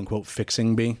the quote-unquote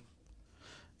fixing be?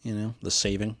 The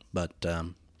saving. But, I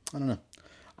don't know.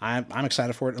 I'm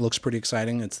excited for it. It looks pretty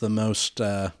exciting. It's the most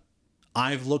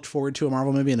I've looked forward to a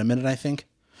Marvel movie in a minute, I think,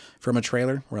 from a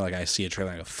trailer. Where, like, I see a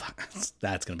trailer and I go, fuck,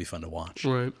 that's going to be fun to watch.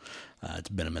 Right. It's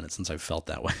been a minute since I've felt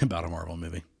that way about a Marvel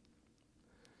movie.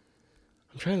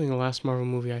 I'm trying to think of the last Marvel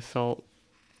movie I felt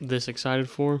this excited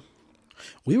for.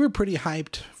 We were pretty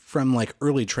hyped from, like,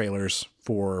 early trailers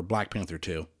for Black Panther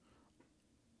 2.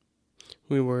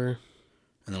 We were.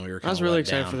 And then we were I was really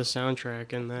excited for the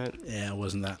soundtrack and that. Yeah,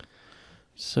 wasn't that?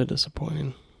 So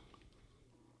disappointing.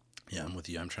 Yeah, I'm with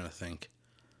you. I'm trying to think.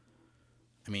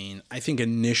 I mean, I think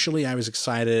initially I was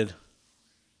excited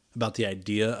about the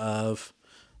idea of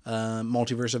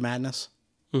Multiverse of Madness.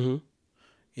 Mm-hmm.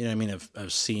 You know what I mean?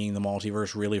 Of seeing the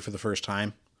multiverse really for the first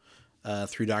time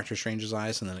through Doctor Strange's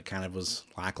eyes, and then it kind of was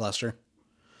lackluster.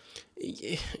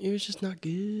 It was just not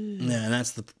good. Yeah, and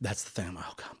that's the thing. I'm like,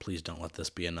 oh God, please don't let this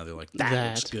be another, like, that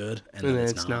looks good, and then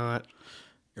it's not.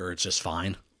 Or it's just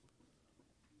fine.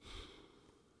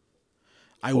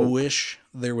 I wish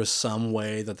there was some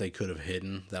way that they could have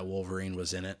hidden that Wolverine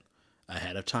was in it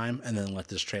ahead of time and then let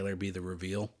this trailer be the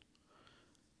reveal.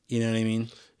 You know what I mean?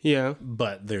 Yeah.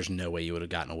 But there's no way you would have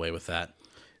gotten away with that.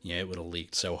 It would have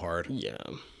leaked so hard. Yeah.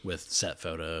 With set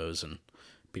photos and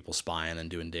people spying and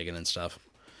doing digging and stuff.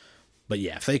 But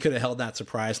yeah, if they could have held that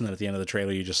surprise and then at the end of the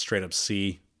trailer you just straight up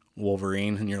see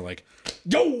Wolverine and you're like,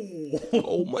 yo!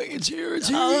 Oh my, it's here, it's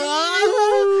here.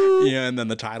 Yeah, and then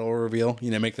the title reveal,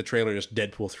 make the trailer just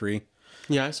Deadpool 3.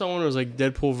 Yeah, I saw one that was like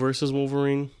Deadpool versus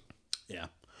Wolverine. Yeah.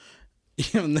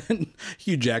 And then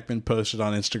Hugh Jackman posted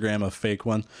on Instagram a fake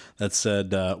one that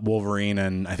said Wolverine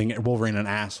and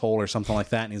asshole or something like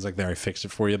that. And he's like, there, I fixed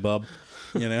it for you, bub.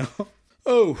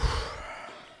 Oh.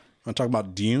 Want to talk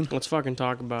about Dune? Let's fucking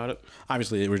talk about it.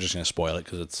 Obviously, we're just going to spoil it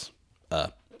because it's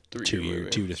a 2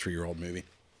 to 3 year old movie.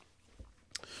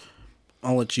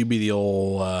 I'll let you be the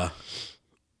old...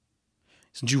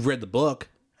 since you've read the book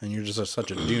and you're just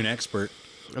such a Dune expert.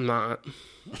 I'm not.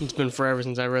 It's been forever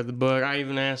since I read the book. I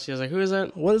even asked you, I was like, who is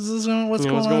that? What is this? What's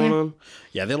going on?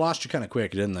 Yeah, they lost you kind of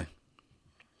quick, didn't they?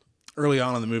 Early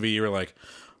on in the movie, you were like,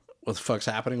 what the fuck's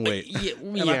happening? Wait.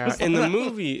 Yeah. In the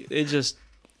movie,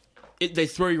 they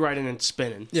throw you right in and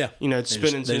spinning. Yeah. It's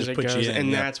spinning as soon as it goes.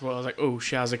 That's what I was like, oh,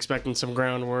 shit, I was expecting some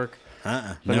groundwork.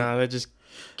 But no, they just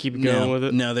keep going with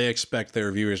it. No, they expect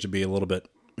their viewers to be a little bit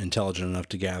intelligent enough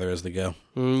to gather as they go.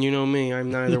 You know me.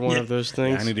 I'm neither one of those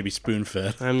things. I need to be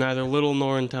spoon-fed. I'm neither little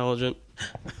nor intelligent.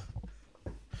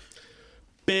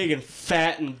 big and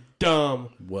fat and dumb.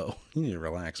 Whoa, you need to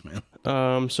relax, man.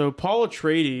 So Paul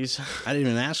Atreides. I didn't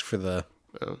even ask for the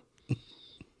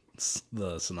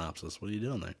synopsis. What are you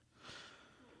doing there?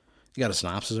 You got a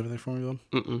synopsis over there for me,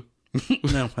 Bob?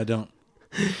 No, I don't.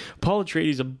 Paul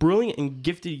Atreides, a brilliant and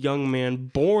gifted young man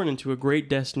born into a great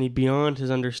destiny beyond his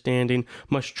understanding,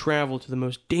 must travel to the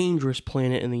most dangerous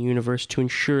planet in the universe to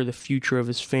ensure the future of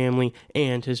his family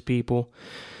and his people.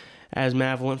 As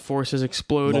malevolent forces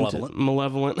explode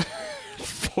malevolent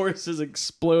forces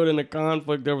explode in a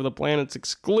conflict over the planet's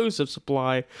exclusive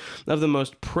supply of the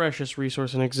most precious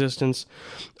resource in existence,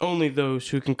 only those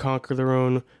who can conquer their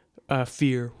own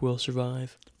fear will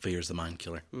survive. Fear is the mind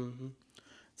killer. Mm-hmm.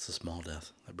 It's a small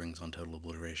death that brings on total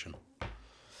obliteration.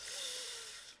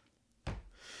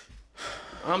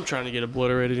 I'm trying to get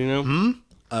obliterated, you know?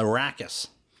 Arrakis.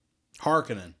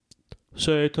 Harkonnen.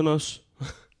 Satanus.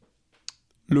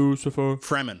 Lucifer.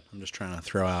 Fremen. I'm just trying to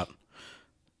throw out.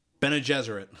 Bene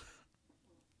Gesserit.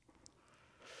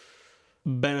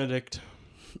 Benedict.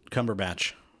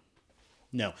 Cumberbatch.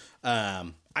 No.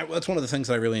 That's one of the things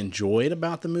that I really enjoyed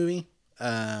about the movie.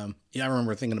 I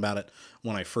remember thinking about it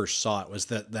when I first saw it, was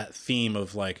that theme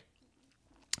of, like,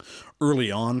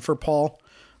 early on for Paul,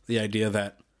 the idea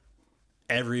that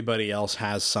everybody else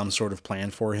has some sort of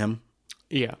plan for him.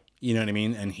 Yeah. You know what I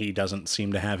mean? And he doesn't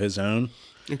seem to have his own.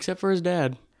 Except for his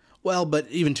dad. Well, but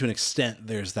even to an extent,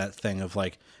 there's that thing of,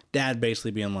 like, dad basically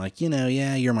being like,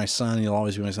 yeah, you're my son. You'll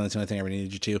always be my son. That's the only thing I ever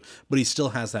needed you to. But he still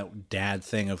has that dad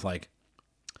thing of, like,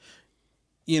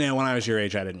 when I was your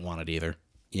age, I didn't want it either,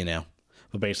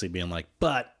 But basically being like,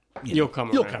 but you'll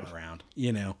come around,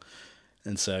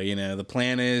 And so, the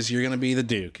plan is you're going to be the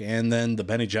Duke. And then the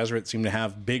Bene Gesserit seem to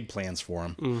have big plans for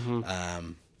him.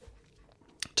 Mm-hmm.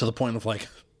 To the point of, like,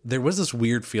 there was this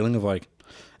weird feeling of, like,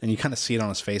 and you kind of see it on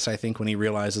his face, I think, when he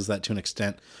realizes that to an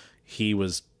extent he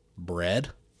was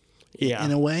bred. Yeah.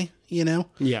 In a way, Yeah.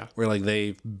 Where, like,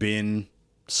 they've been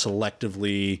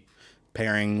selectively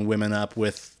pairing women up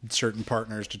with certain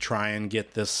partners to try and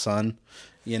get this son,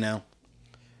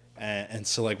 And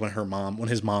so, like, when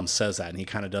his mom says that, and he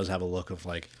kind of does have a look of,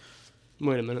 like,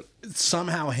 wait a minute.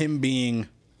 Somehow him being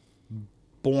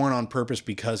born on purpose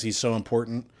because he's so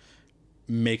important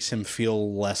makes him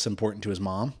feel less important to his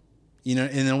mom. In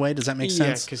a way, does that make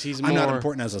sense? Yeah, because I'm not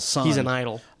important as a son. He's an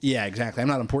idol. Yeah, exactly. I'm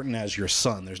not important as your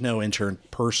son. There's no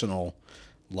interpersonal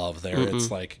love there. Mm-mm.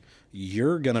 It's like,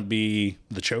 you're going to be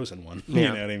the chosen one. Yeah. You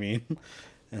know what I mean?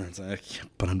 And it's like, yeah,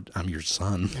 but I'm your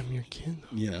son. I'm your kid.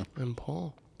 I'm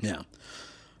Paul. Yeah.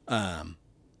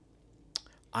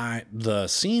 The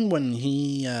scene when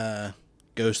he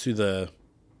goes through the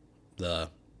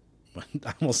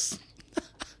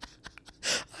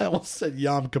I almost said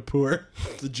Yom Kippur,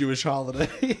 the Jewish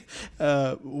holiday.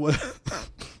 I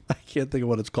can't think of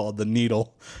what it's called. The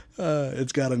needle.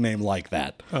 It's got a name like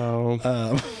that.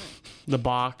 Oh. The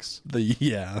box. The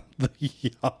Yom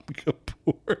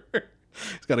Kippur.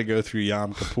 He's got to go through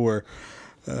Yom Kippur.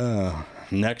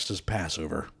 Next is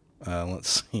Passover.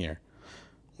 Let's see here.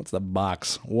 What's the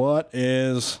box? What's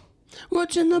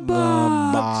in the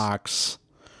box? The box.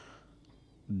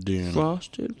 Dune.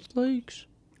 Frosted Flakes.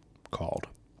 Called.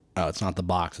 Oh, it's not the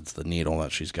box. It's the needle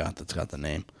that she's got that's got the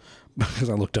name. Because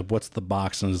I looked up what's the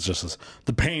box, and it's just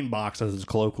the pain box, as it's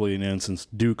colloquially known, since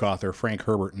Duke author Frank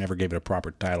Herbert never gave it a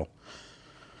proper title.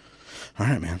 All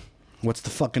right, man. What's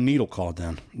the fucking needle called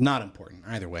then? Not important,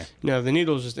 either way. No, the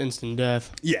needle is just instant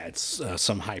death. Yeah, it's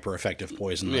some hyper-effective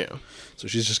poison. Yeah. So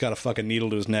she's just got a fucking needle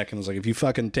to his neck, and it's like, if you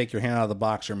fucking take your hand out of the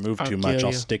box or move too much,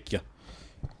 I'll stick you.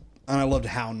 And I loved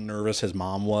how nervous his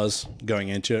mom was going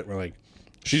into it. We're like,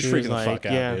 she's freaking the fuck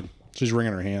out, dude. She's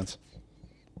wringing her hands.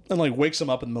 And, like, wakes him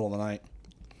up in the middle of the night.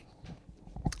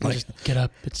 Like, just get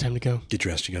up. It's time to go. Get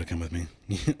dressed. You got to come with me.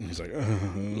 And he's like,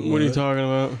 what are you talking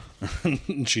about?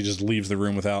 And she just leaves the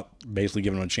room without basically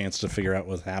giving him a chance to figure out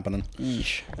what's happening.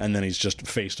 Yeesh. And then he's just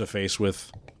face to face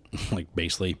with, like,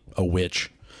 basically a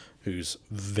witch who's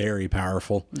very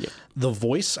powerful. Yeah. The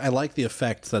voice, I like the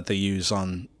effect that they use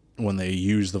on when they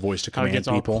use the voice to command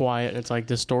people. It gets all quiet and it's, like,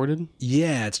 distorted?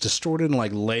 Yeah, it's distorted and,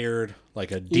 like, layered,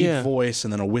 like a deep voice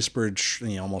and then a whispered,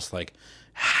 almost like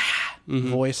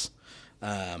voice.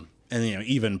 And,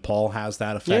 even Paul has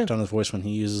that effect on his voice when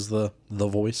he uses the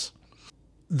voice.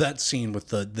 That scene with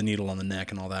the needle on the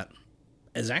neck and all that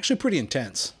is actually pretty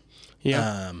intense.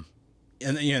 Yeah.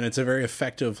 And it's a very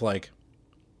effective, like,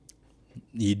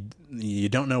 you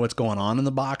don't know what's going on in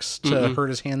the box to hurt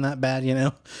his hand that bad,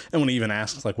 And when he even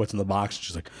asks, like, what's in the box,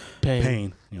 she's like,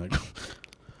 pain. And you're like,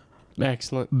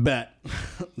 excellent. Bet.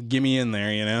 Give me in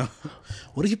there,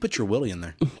 What if you put your willy in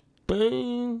there?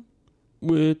 Pain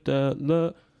without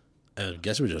love. I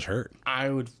guess it would just hurt. I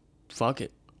would fuck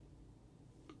it.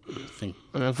 think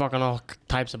And then fucking all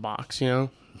types of box, you know?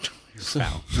 you're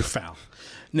foul. You're foul.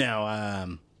 Now,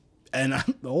 and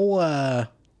old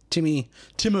Timothée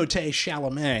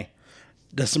Chalamet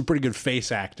does some pretty good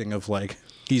face acting of like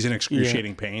he's in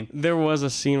excruciating pain. There was a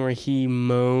scene where he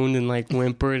moaned and like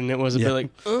whimpered, and it was a bit like,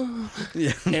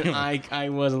 Yeah. and I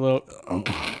was a little,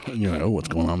 And you're like, oh, what's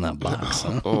going on in that box?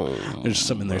 Huh? There's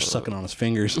something there sucking on his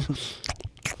fingers.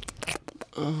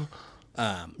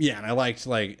 Yeah, and I liked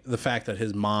like the fact that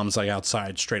his mom's like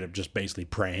outside straight up just basically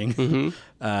praying.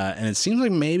 And it seems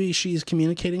like maybe she's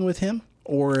communicating with him,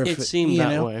 or if It seemed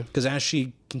that way. because as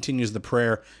she continues the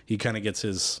prayer, he kind of gets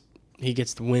his the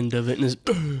wind of it and his,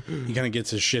 he kind of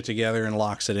gets his shit together and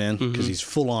locks it in because he's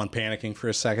full on panicking for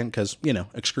a second because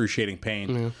excruciating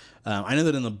pain. I know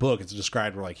that in the book it's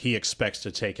described where like he expects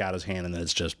to take out his hand and then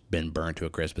it's just been burned to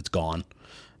a crisp. It's gone,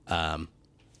 and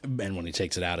when he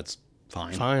takes it out, it's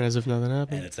fine, as if nothing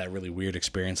happened. and it's that really weird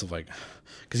experience of like,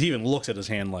 because he even looks at his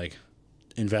hand like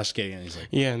investigating, and he's like,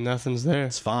 Yeah, nothing's there.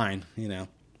 it's fine,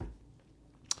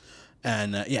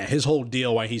 And his whole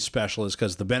deal why he's special is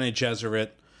because the Bene Gesserit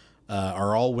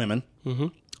are all women.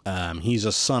 He's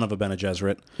a son of a Bene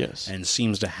Gesserit, Yes. and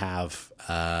seems to have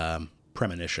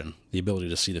premonition, the ability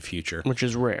to see the future. Which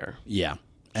is rare. Yeah,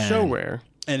 So rare.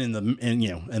 And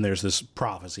and there's this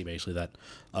prophecy basically that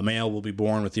a male will be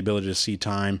born with the ability to see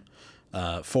time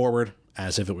forward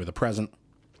as if it were the present,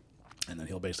 and then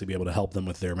he'll basically be able to help them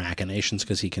with their machinations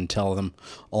because he can tell them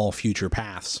all future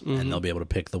paths, and they'll be able to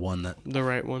pick the one The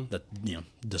right one. that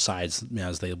decides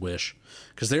as they wish,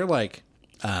 because they're like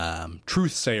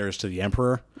truth sayers to the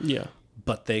emperor, Yeah.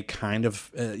 but they kind of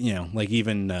like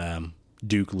even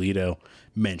Duke Leto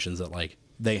mentions that like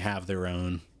they have their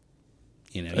own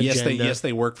Agenda. yes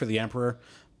they work for the emperor,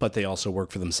 but they also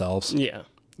work for themselves. Yeah.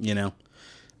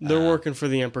 They're working for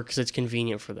the emperor because it's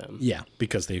convenient for them. Yeah,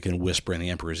 because they can whisper in the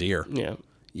emperor's ear. Yeah.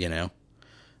 And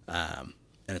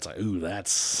it's like, ooh,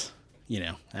 that's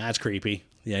that's creepy.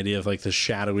 The idea of like this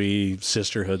shadowy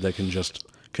sisterhood that can just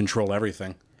control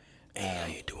everything. Hey, how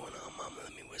you doing? Mama,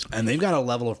 let me whisper. And they've got a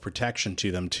level of protection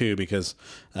to them too, because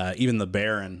even the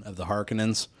Baron of the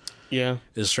Harkonnens Yeah.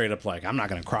 is straight up like, I'm not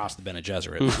going to cross the Bene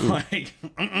Gesserit. Like,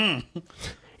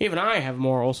 Even I have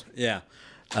morals. yeah.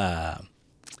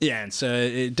 And so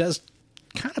it does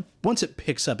kind of, once it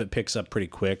picks up pretty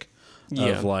quick. Yeah.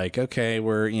 Of like, okay,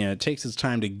 where, it takes its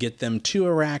time to get them to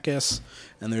Arrakis.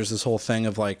 And there's this whole thing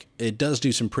of like, it does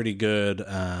do some pretty good,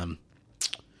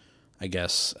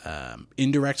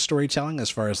 indirect storytelling as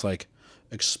far as like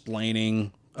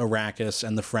explaining Arrakis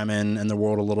and the Fremen and the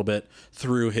world a little bit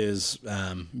through his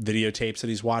videotapes that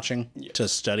he's watching to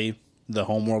study the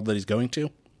homeworld that he's going to.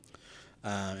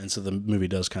 And so the movie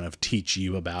does kind of teach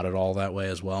you about it all that way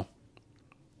as well.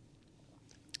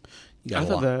 I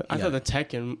thought the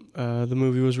Tekken the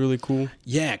movie was really cool.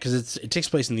 Yeah, because it takes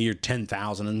place in the year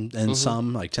 10,000 and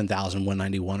some, like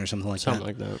 10,191 or something like that. Something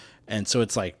like that. And so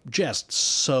it's like just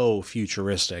so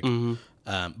futuristic.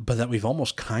 But that we've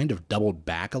almost kind of doubled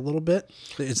back a little bit.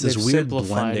 It's this They've weird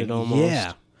simplified blending. it almost.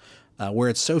 Yeah. Where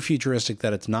it's so futuristic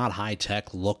that it's not high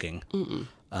tech looking.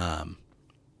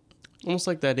 Almost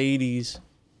like that 80s.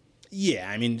 Yeah,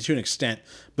 I mean, to an extent.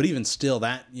 But even still,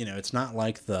 that, it's not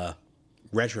like the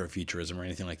retrofuturism or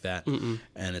anything like that. And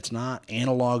it's not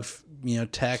analog,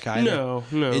 tech either. No.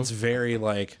 It's very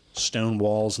like stone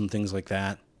walls and things like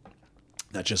that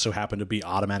just so happen to be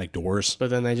automatic doors. But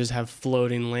then they just have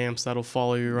floating lamps that'll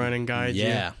follow you around and guide you.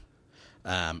 Yeah.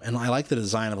 And I like the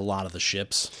design of a lot of the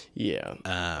ships. Yeah.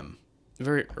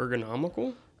 Very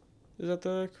ergonomical. Is that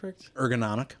the correct?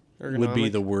 Ergonomic would be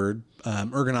the word.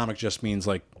 Ergonomic just means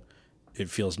like it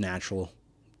feels natural.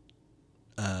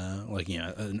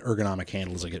 An ergonomic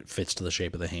handle is like it fits to the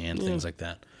shape of the hand, things like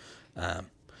that. I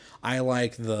feel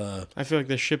like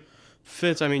the ship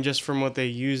fits. I mean, just from what they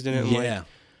used in it, and like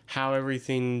how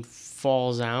everything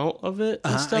falls out of it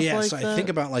and stuff like so that. I think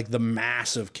about like the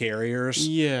massive carriers.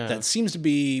 Yeah. That seems to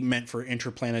be meant for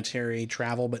interplanetary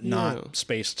travel, but not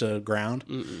space to ground.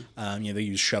 They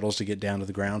use shuttles to get down to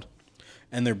the ground.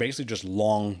 And they're basically just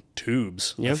long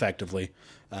tubes, effectively,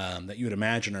 that you would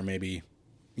imagine are maybe,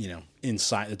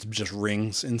 inside. It's just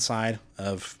rings inside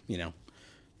of,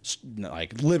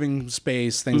 like living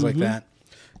space, things like that.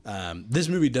 This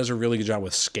movie does a really good job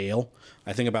with scale.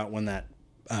 I think about when that,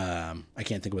 I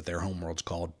can't think of what their homeworld's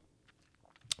called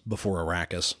before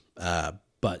Arrakis,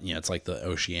 but, it's like the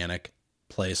oceanic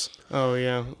place. Oh,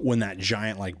 yeah. When that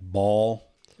giant, like,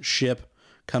 ball ship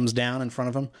comes down in front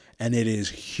of him, and it is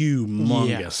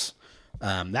humongous.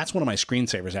 That's one of my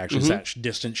screensavers, actually. It's that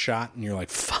distant shot, and you're like,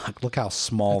 fuck, look how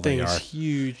small they are.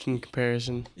 Huge in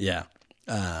comparison. Yeah.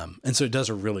 And so it does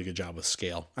a really good job with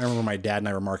scale. I remember my dad and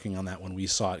I were marking on that when we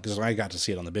saw it because I got to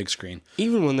see it on the big screen.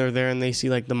 Even when they're there and they see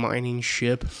like the mining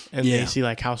ship and they see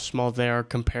like how small they are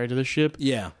compared to the ship.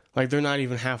 Yeah. Like they're not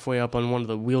even halfway up on one of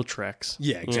the wheel treks.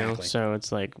 Yeah, exactly. You know? So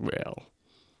it's like, real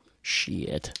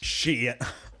shit.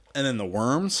 And then the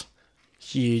worms.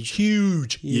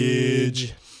 Huge.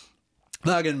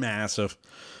 Fucking massive.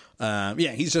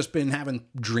 He's just been having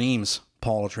dreams.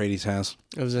 Paul Atreides has.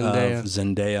 Of Zendaya.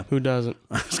 Zendaya. Who doesn't?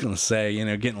 I was going to say,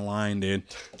 get in line, dude.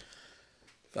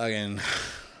 Fucking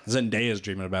Zendaya's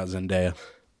dreaming about Zendaya.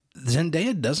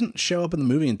 Zendaya doesn't show up in the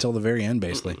movie until the very end,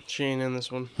 basically. She ain't in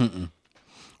this one.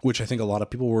 Which I think a lot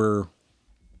of people were,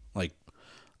 like,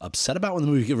 upset about when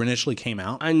the movie initially came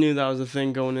out. I knew that was a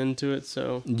thing going into it,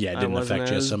 so... Yeah, it didn't affect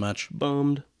you so much.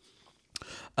 Bummed.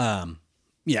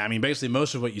 Yeah, I mean, basically,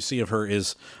 most of what you see of her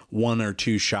is 1 or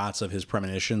 2 shots of his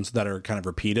premonitions that are kind of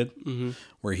repeated,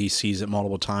 where he sees it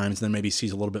multiple times, then maybe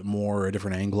sees a little bit more or a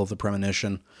different angle of the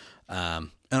premonition. And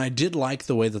I did like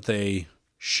the way that they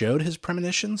showed his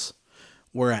premonitions,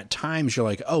 where at times you're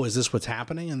like, oh, is this what's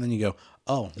happening? And then you go,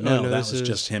 oh, no, that was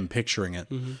just him picturing it.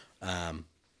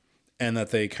 And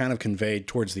that they kind of conveyed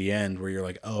towards the end where you're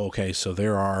like, oh, okay, so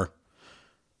there are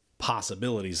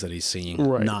possibilities that he's seeing,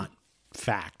 not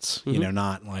facts,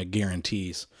 not like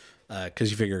guarantees.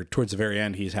 Because you figure towards the very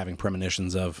end, he's having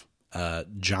premonitions of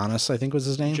Jonas, I think was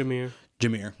his name.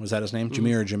 Jameer. Was that his name?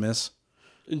 Jameer or Jamis?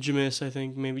 Jamis, I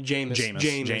think. Maybe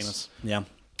Jamis. Yeah.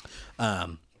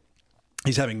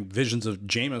 He's having visions of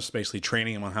Jamis basically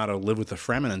training him on how to live with the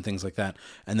Fremen and things like that.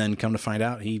 And then come to find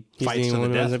out he fights to the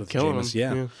death with Jamis.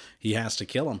 Yeah. He has to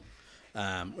kill him.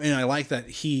 And I like that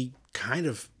he kind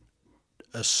of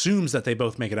assumes that they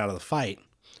both make it out of the fight.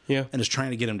 Yeah. And is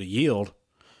trying to get him to yield.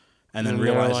 And then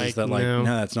realizes that, no,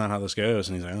 that's not how this goes.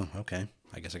 And he's like, oh, okay.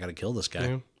 I guess I got to kill this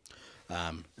guy.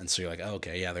 Yeah. And so you're like, oh,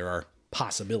 okay, yeah, there are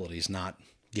possibilities, not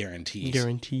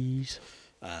guarantees.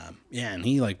 And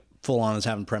he, like, full on is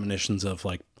having premonitions of,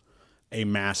 like, a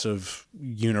massive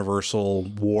universal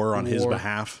war on his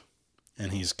behalf.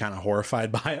 And he's kind of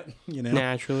horrified by it,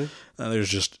 Naturally. There's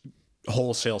just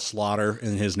wholesale slaughter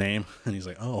in his name. And he's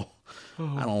like, oh,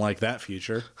 I don't like that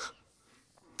future.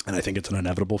 And I think it's an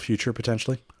inevitable future,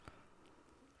 potentially.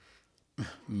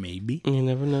 Maybe. You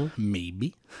never know.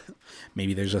 Maybe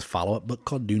there's a follow-up book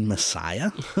called Dune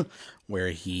Messiah, where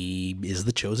he is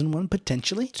the chosen one,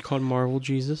 potentially. It's called Marvel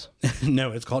Jesus.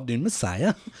 No, it's called Dune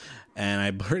Messiah. And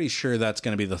I'm pretty sure that's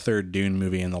going to be the 3rd Dune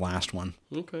movie and the last one.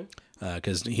 Okay.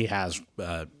 Because he has,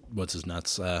 what's his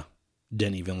nuts,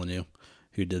 Denis Villeneuve,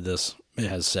 who did this,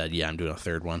 has said, yeah, I'm doing a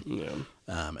 3rd one. Yeah.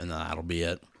 And that'll be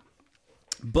it.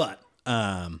 But...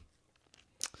 I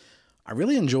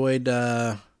really enjoyed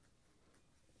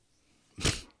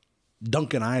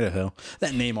Duncan, Idaho.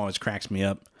 That name always cracks me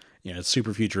up. It's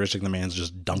super futuristic. The man's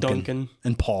just Duncan.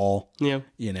 And Paul. Yeah.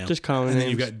 Just common names. And then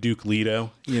you've got Duke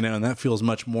Leto, and that feels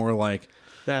much more like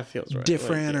that feels right.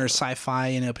 Different or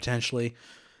sci-fi, potentially.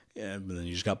 Yeah, but then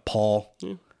you just got Paul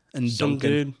and some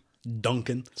Duncan. Dude.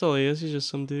 Duncan. That's all he is. He's just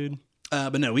some dude.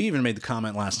 But no, we even made the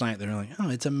comment last night. They were like, oh,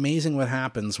 it's amazing what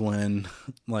happens when,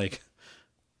 like...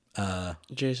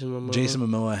 Jason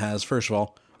Momoa has, first of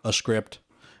all, a script,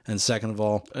 and second of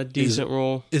all, a decent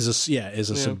role. Is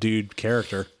a subdued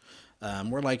character.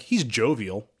 We're like, he's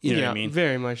jovial, you know what I mean?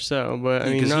 Very much so, but I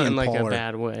mean, not in like a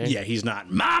bad way. Yeah, he's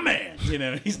not my man,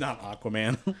 he's not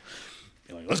Aquaman.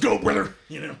 You're like, let's go, brother,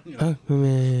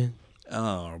 Aquaman.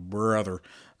 Oh, brother.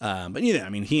 But I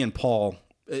mean, he and Paul,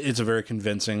 it's a very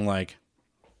convincing, like,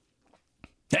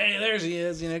 hey, there he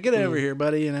is, get over here,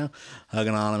 buddy,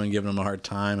 hugging on him and giving him a hard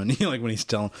time. And like when he's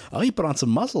telling him, oh, he put on some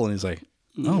muscle. And he's like,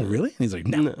 oh, really? And he's like,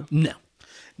 no,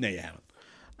 you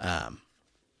haven't.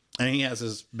 And he has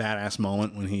this badass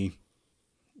moment when he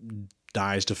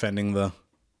dies defending the...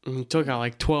 He took out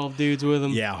like 12 dudes with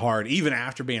him. Yeah, hard. Even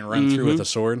after being run through with a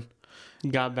sword.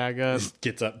 Got back up.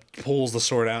 Gets up, pulls the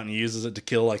sword out and uses it to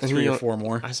kill like 3 or 4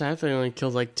 more. I thought he only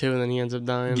killed like 2 and then he ends up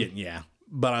dying. Yeah.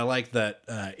 But I like that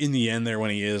in the end there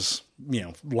when he is,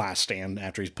 last stand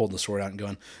after he's pulled the sword out and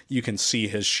going, you can see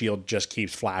his shield just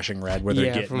keeps flashing red where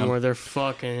they're getting him. Where they're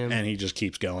fucking him. And he just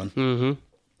keeps going.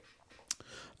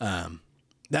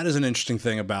 That is an interesting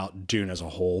thing about Dune as a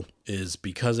whole, is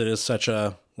because it is such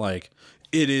a, like,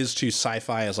 it is to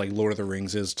sci-fi as like Lord of the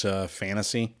Rings is to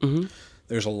fantasy.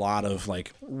 There's a lot of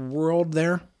like world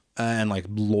there and like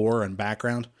lore and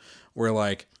background where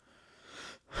like,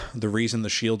 the reason the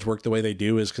shields work the way they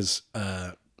do is because,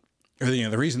 the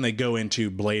reason they go into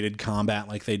bladed combat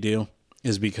like they do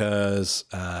is because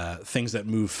things that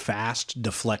move fast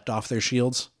deflect off their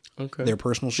shields, their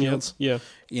personal shields. Yeah.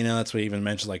 That's what he even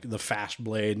mentions, like the fast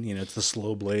blade. It's the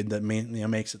slow blade that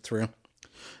makes it through.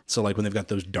 So like when they've got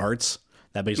those darts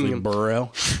that basically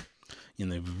burrow,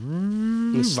 and they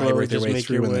vibrate their way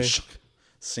through and then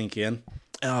sink in.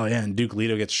 Oh yeah, and Duke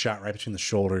Leto gets shot right between the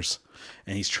shoulders,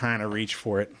 and he's trying to reach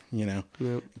for it. You know,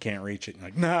 he can't reach it. You're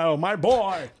like, no, my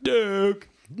boy, Duke,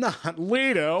 not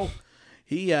Leto.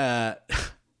 He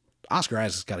Oscar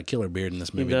Isaac's got a killer beard in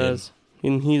this movie. He does,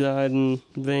 and he died in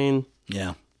vain.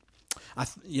 Yeah,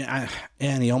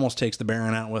 and he almost takes the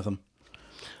Baron out with him.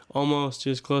 Almost, he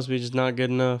was close, but he's just not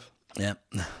good enough. Yep,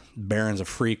 Baron's a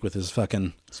freak with his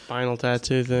fucking spinal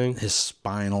tattoo thing. His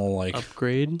spinal like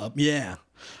upgrade. Yeah.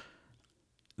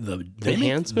 They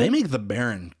make the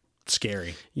Baron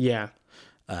scary. Yeah.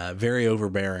 Very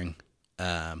overbearing.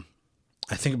 I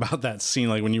think about that scene,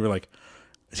 like when you were like,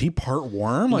 is he part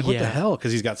worm? Like, what the hell?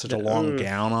 Because he's got such a long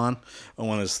gown on. And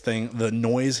when the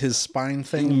noise his spine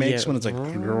thing makes when it's like...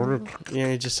 Yeah,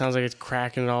 it just sounds like it's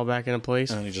cracking it all back into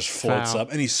place. And he just floats up.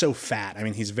 And he's so fat. I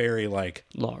mean, he's very, like...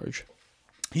 large.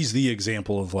 He's the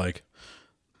example of, like,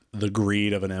 the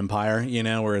greed of an empire, you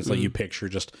know, where it's like you picture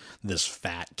just this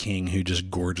fat king who just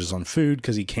gorges on food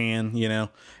because he can, you know,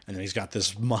 and then he's got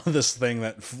this thing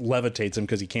that levitates him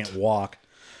because he can't walk,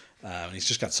 and he's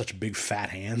just got such big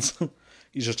fat hands.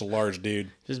 He's just a large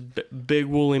dude, just big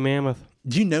woolly mammoth.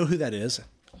 Do you know who that is?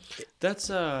 That's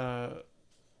yeah,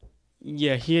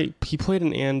 he played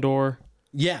in Andor.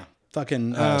 Yeah,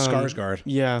 fucking Skarsgård.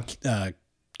 Yeah,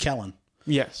 Kellen.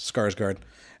 Yes, Skarsgård.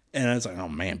 And it's like, oh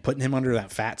man, putting him under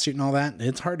that fat suit and all that,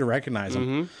 it's hard to recognize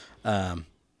him.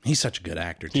 He's such a good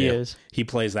actor too. He is. He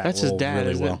plays that That's role his dad,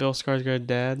 really isn't well. it? Bill Skarsgård's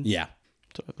dad. Yeah.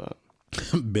 That's what I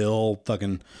thought. Bill,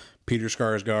 fucking Peter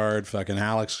Skarsgård, fucking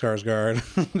Alex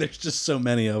Skarsgård. There's just so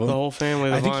many of them. The whole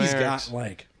family. I think he's got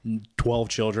like 12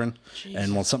 children,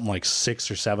 and something like 6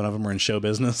 or 7 of them are in show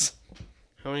business.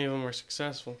 How many of them are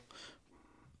successful?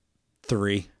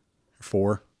 3 or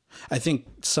 4. I think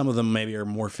some of them maybe are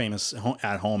more famous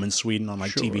at home in Sweden on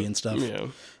like TV and stuff. Yeah.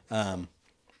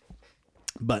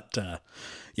 But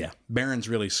yeah, Baron's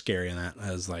really scary in that,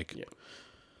 as like,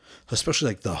 especially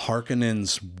like the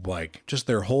Harkonnens, like just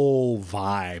their whole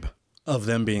vibe of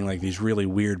them being like these really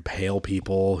weird pale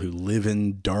people who live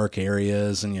in dark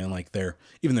areas, and you know, like their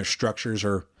structures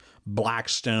are black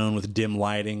stone with dim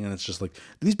lighting, and it's just like, do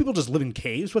these people just live in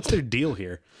caves? What's their deal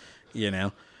here? You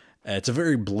know. It's a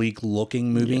very bleak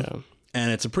looking movie,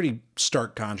 and it's a pretty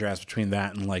stark contrast between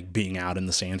that and like being out in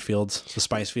the sand fields, the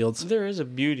spice fields. There is a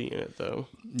beauty in it, though.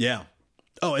 Yeah.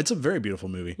 Oh, it's a very beautiful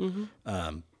movie.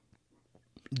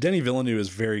 Denis Villeneuve is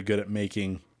very good at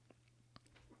making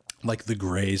like the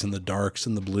grays and the darks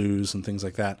and the blues and things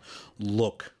like that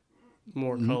look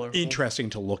more colorful,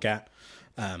 interesting to look at.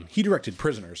 He directed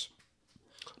Prisoners.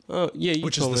 Oh, yeah,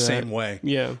 which is the same way.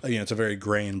 Yeah. You know, it's a very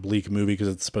gray and bleak movie because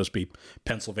it's supposed to be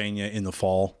Pennsylvania in the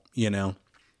fall, you know,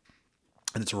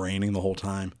 and it's raining the whole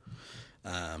time.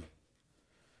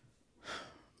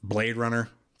 Blade Runner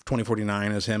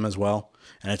 2049 is him as well.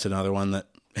 And it's another one that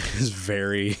is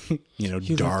very, you know,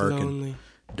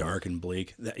 dark and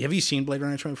bleak. Have you seen Blade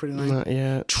Runner 2049? Not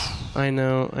yet. I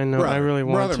know. Brother, I really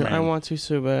want to. Man. I want to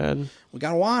so bad. We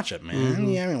got to watch it, man.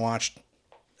 You haven't watched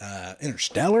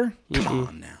Interstellar? Come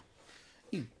on now.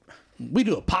 We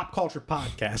do a pop culture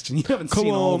podcast, and you haven't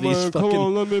seen all these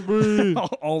fucking... let me breathe.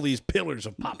 all these pillars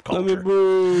of pop culture. Let me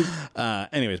breathe.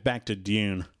 Anyways, back to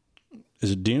Dune. Is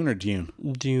it Dune or Dune?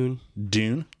 Dune.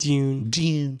 Dune? Dune.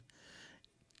 Dune.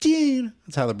 Dune.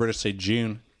 That's how the British say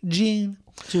June. June.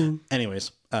 Dune. Anyways,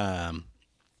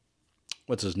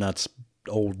 what's his nuts?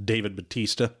 Old David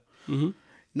Bautista.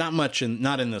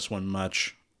 Not in this one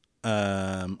much.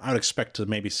 I would expect to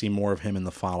maybe see more of him in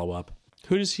the follow-up.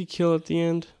 Who does he kill at the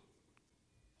end?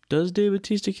 Does Dave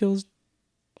Bautista kill his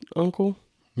uncle?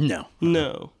 No,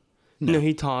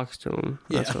 he talks to him.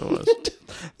 That's what it was.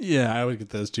 Yeah, I would get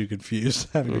those two confused.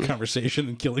 Having a conversation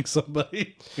and killing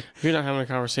somebody. If you're not having a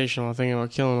conversation while thinking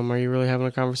about killing him, are you really having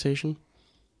a conversation?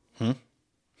 I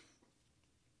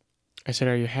said,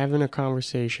 are you having a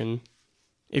conversation?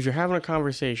 If you're having a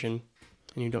conversation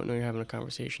and you don't know you're having a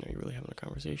conversation, are you really having a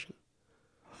conversation?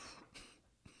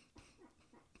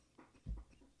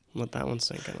 Let that one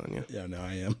sink in on you. Yeah, no,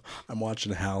 I am. I'm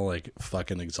watching how like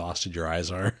fucking exhausted your eyes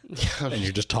are, and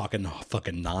you're just talking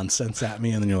fucking nonsense at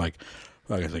me, and then you're like,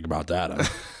 "I gotta think about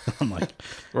that." I'm like,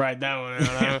 write that one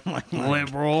out. I'm like,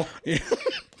 liberal. Yeah.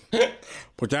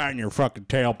 Put that in your fucking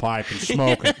tailpipe and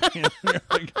smoke it. You're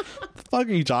like, what the fuck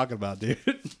are you talking about, dude?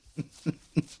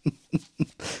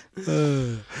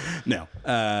 No.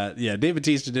 Yeah, Dave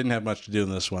Bautista didn't have much to do in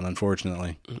this one,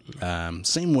 unfortunately.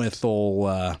 Same with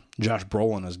old Josh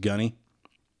Brolin as Gunny.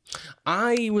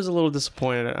 I was a little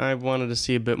disappointed. I wanted to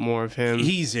see a bit more of him.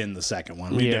 He's in the second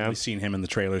one. We've definitely seen him in the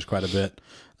trailers quite a bit.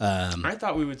 I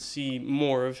thought we would see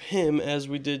more of him as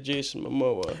we did Jason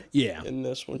Momoa. Yeah. In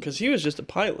this one, because he was just a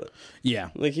pilot. Yeah.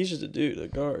 Like, he's just a dude, a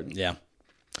guard. Yeah.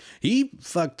 He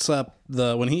fucks up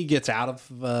when he gets out of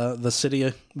the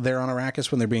city there on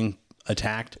Arrakis when they're being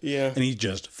attacked. Yeah. And he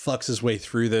just fucks his way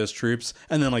through those troops.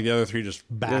 And then, like, the other three just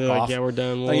back Like, off. yeah, we're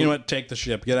done. Like, you know what? Take the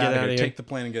ship. Get out of here. Take the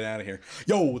plane and get out of here.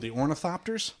 Yo, the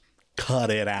ornithopters?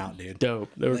 Cut it out, dude. Dope.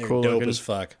 They're cool dope looking. as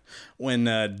fuck. When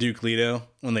Duke Leto,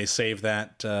 when they save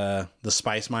that, the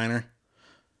spice miner,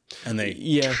 and they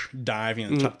dive,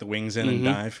 tuck the wings in and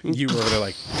dive. You were over there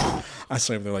like, I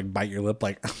saw over there like bite your lip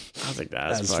like. I was like,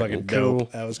 that's fucking cool.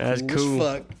 dope. That was cool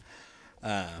as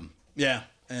fuck. Yeah,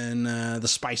 and the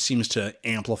spice seems to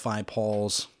amplify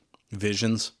Paul's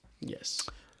visions. Yes.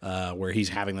 Where he's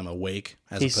having them awake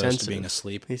as He's opposed sensitive. to being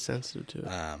asleep. He's sensitive to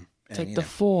it. And, the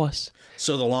Force.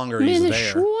 So the longer he's there,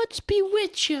 Schwartz be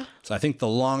with you. so I think the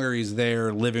longer he's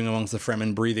there, living amongst the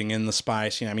Fremen, breathing in the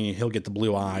spice, he'll get the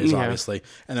blue eyes, obviously,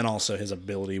 and then also his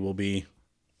ability will be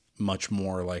much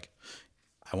more like.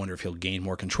 I wonder if he'll gain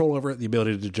more control over it, the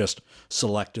ability to just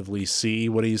selectively see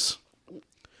what he's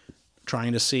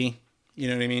trying to see. You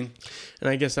know what I mean? And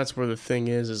I guess that's where the thing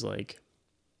is like,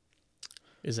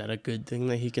 is that a good thing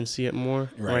that he can see it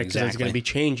more? Right, Because it's going to be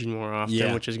changing more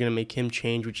often, which is going to make him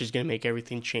change, which is going to make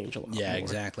everything change a lot more. Yeah,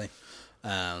 exactly.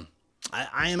 I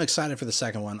am excited for the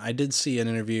second one. I did see an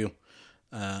interview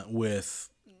with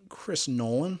Chris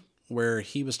Nolan where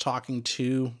he was talking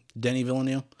to Denis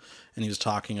Villeneuve, and he was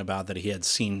talking about that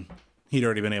he'd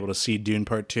already been able to see Dune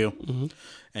Part 2,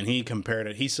 and he compared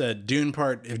it. He said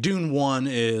if Dune 1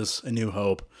 is A New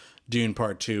Hope, Dune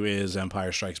Part 2 is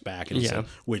Empire Strikes Back, and he said,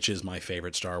 which is my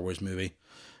favorite Star Wars movie.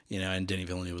 And Denis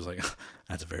Villeneuve was like,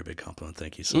 that's a very big compliment.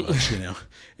 Thank you so much,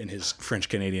 in his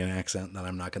French-Canadian accent that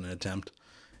I'm not going to attempt,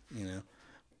 Do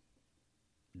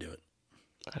it.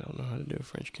 I don't know how to do a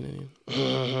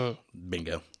French-Canadian.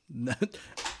 Bingo. I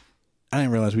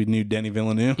didn't realize we knew Denis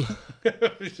Villeneuve.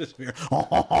 He's just here.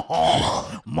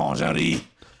 Mangerie.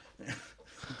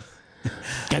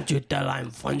 Can't you tell I'm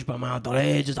French by my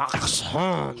outrageous accent?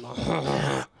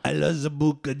 I love the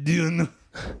book of Dune.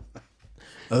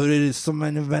 I read it so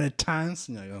many times.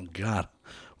 And you're like, oh, God.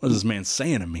 What is this man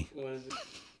saying to me? What is it?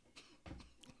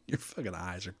 Your fucking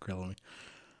eyes are killing me.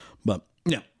 But,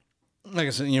 yeah. Like I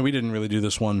said, we didn't really do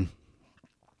this one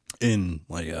in,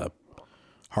 like, a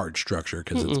hard structure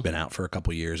because it's been out for a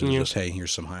couple years. It was just, hey,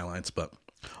 here's some highlights. But,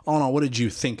 all in all, what did you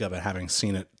think of it, having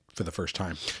seen it for the first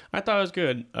time? I thought it was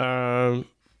good. I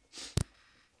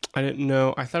didn't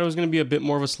know. I thought it was going to be a bit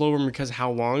more of a slow burn because of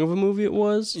how long of a movie it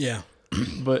was. Yeah.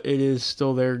 But it is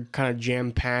still there kind of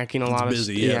jam-packing a lot of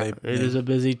busy, stuff. Yeah, it is a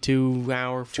busy 2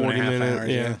 hour, 40 minute. Hours,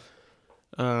 yeah.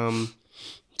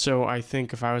 So I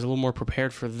think if I was a little more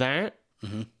prepared for that,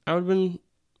 I would have been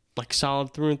like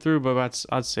solid through and through. But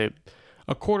I'd say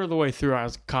a quarter of the way through, I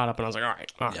was caught up and I was like, all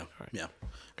right. Yeah.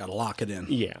 Got to lock it in.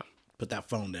 Yeah. Put that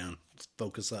phone down. Let's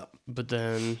focus up. But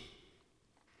then,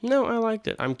 no, I liked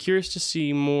it. I'm curious to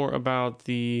see more about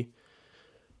the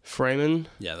Fremen.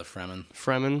 Yeah, the Fremen.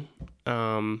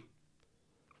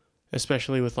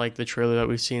 Especially with like the trailer that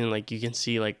we've seen, like you can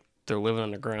see like they're living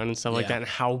underground and stuff like that, and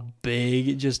how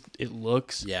big it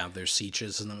looks. Yeah, they're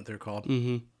sieges, isn't that what they're called?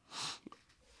 Mm-hmm.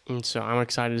 And so I'm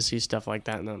excited to see stuff like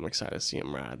that, and then I'm excited to see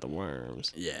them ride the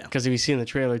worms. Yeah, because we see in the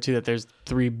trailer too that there's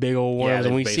 3 big old worms,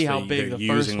 and we see how big the first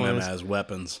one is. Using them as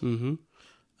weapons. Mm-hmm.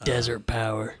 Desert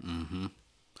power. Mm-hmm.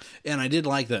 And I did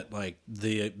like that, like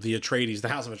the Atreides, the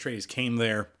House of Atreides came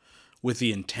there with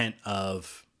the intent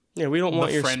of we don't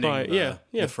want your spy. The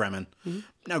Fremen. Mm-hmm.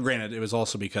 Now, granted, it was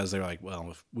also because they were like,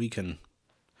 well, if we can,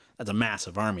 that's a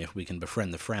massive army. If we can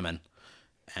befriend the Fremen,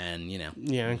 and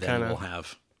then we'll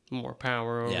have more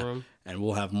power over them, and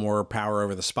we'll have more power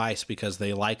over the spice because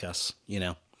they like us,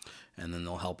 and then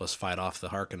they'll help us fight off the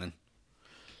Harkonnen.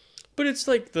 But it's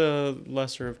like the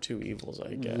lesser of 2 evils,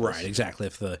 I guess. Right, exactly.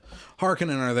 If the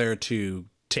Harkonnen are there to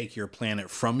take your planet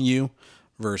from you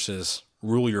versus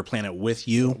rule your planet with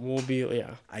you, we'll be,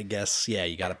 I guess,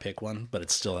 you got to pick one. But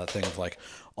it's still that thing of like,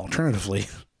 alternatively,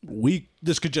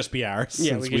 this could just be ours.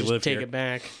 Yeah, since we could live take here. It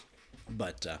back.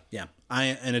 But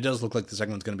and it does look like the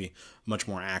second one's going to be much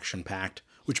more action packed,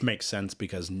 which makes sense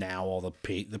because now all the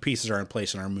pieces are in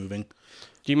place and are moving.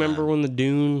 Do you remember when the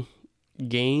Dune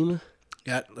game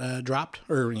got dropped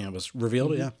or was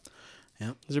revealed? Mm-hmm.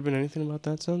 Yeah. Has there been anything about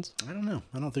that since? I don't know.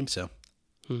 I don't think so.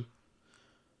 I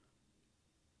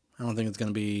don't think it's going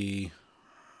to be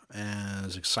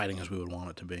as exciting as we would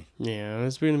want it to be. Yeah,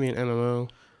 it's going to be an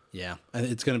MMO. Yeah,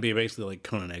 it's going to be basically like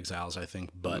Conan Exiles, I think,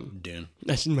 but Dune.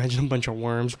 I just imagine a bunch of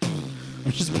worms.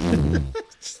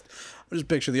 just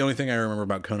picture the only thing I remember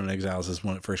about Conan Exiles is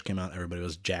when it first came out, everybody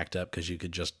was jacked up because you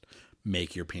could just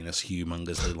make your penis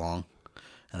humongously long.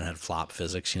 And it had flop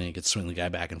physics. You could swing the guy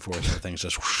back and forth and the thing's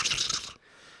just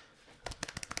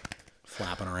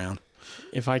flapping around.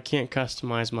 If I can't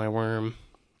customize my worm,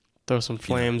 throw some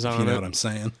flames on it. You know what I'm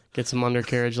saying? Get some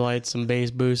undercarriage lights, some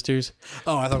bass boosters.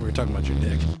 Oh, I thought we were talking about your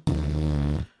dick.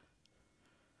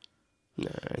 Nah,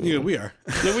 Yeah, we are.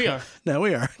 No, we are. No,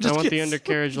 we are. I want the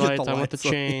undercarriage lights. I want the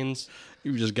chains.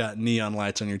 You've just got neon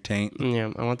lights on your taint.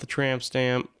 Yeah, I want the tramp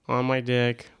stamp on my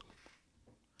dick.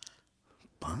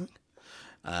 Bunk?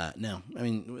 No. I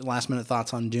mean, last minute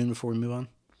thoughts on Dune before we move on?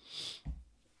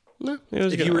 No, it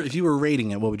was good. If you were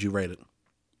rating it, what would you rate it?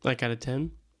 Like out of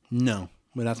 10? No.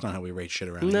 Well, that's not how we rate shit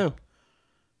around here. No.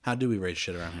 How do we rate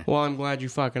shit around here? Well, I'm glad you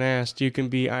fucking asked. You can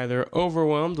be either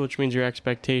overwhelmed, which means your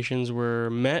expectations were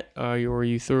met, or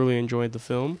you thoroughly enjoyed the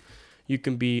film. You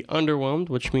can be underwhelmed,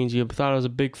 which means you thought it was a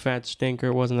big fat stinker,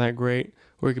 it wasn't that great.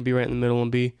 Or you can be right in the middle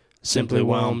and be simply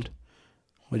whelmed.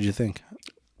 What did you think?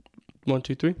 1,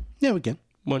 2, 3. Yeah, we can.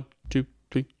 1, 2,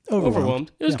 3.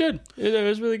 Overwhelmed. It was good. It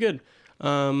was really good.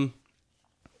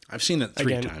 I've seen it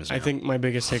three times now. I think my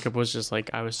biggest hiccup was just like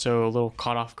I was so a little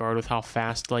caught off guard with how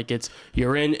fast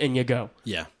you're in and you go.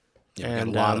 Yeah. And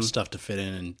a lot of stuff to fit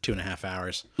in 2.5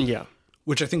 hours. Yeah.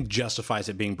 Which I think justifies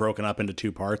it being broken up into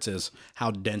 2 parts is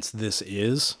how dense this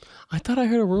is. I thought I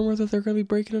heard a rumor that they're going to be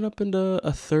breaking it up into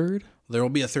a third. There will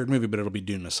be a third movie, but it'll be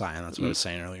Dune Messiah, and that's what I was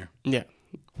saying earlier. Yeah.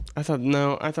 I thought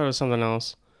it was something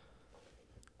else.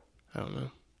 I don't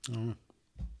know.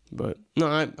 But no,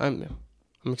 I'm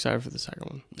excited for the second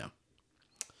one. No.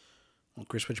 Well,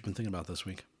 Chris, what you been thinking about this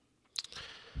week?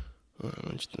 I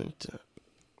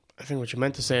think what you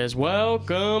meant to say is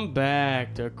welcome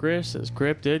back to Chris's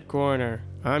Cryptid Corner.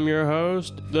 I'm your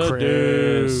host, the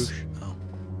Chris.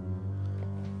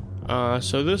 Douche.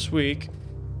 So this week,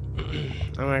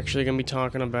 I'm actually going to be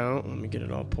talking about, let me get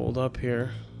it all pulled up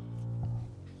here,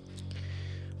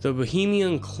 the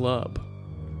Bohemian Club.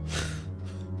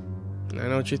 I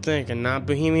know what you're thinking, not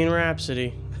Bohemian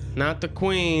Rhapsody, not the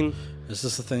Queen. Is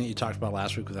this the thing that you talked about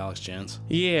last week with Alex Jones?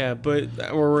 Yeah, but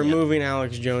we're removing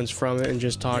Alex Jones from it and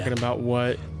just talking about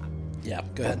what... Yeah,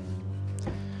 go ahead.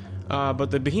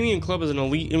 But the Bohemian Club is an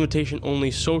elite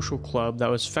invitation-only social club that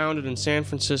was founded in San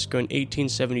Francisco in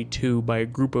 1872 by a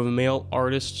group of male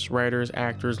artists, writers,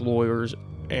 actors, lawyers,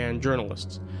 and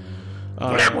journalists.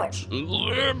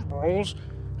 Liberals!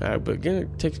 But again,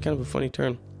 it takes kind of a funny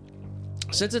turn.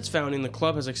 Since its founding, the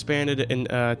club has expanded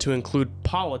to include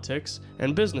politics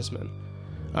and businessmen.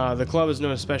 The club is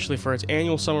known especially for its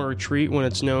annual summer retreat when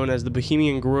it's known as the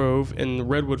Bohemian Grove in the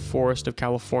Redwood Forest of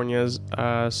California's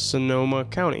Sonoma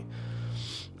County.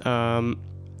 An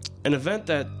event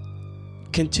that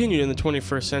continued in the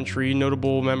 21st century.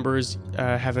 Notable members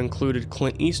have included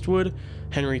Clint Eastwood,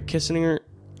 Henry Kissinger,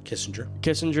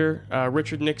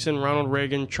 Richard Nixon, Ronald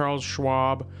Reagan, Charles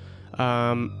Schwab,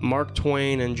 Mark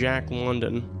Twain, and Jack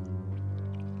London.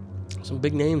 Some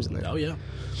big names in there. Oh, yeah.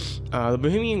 The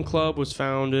Bohemian Club was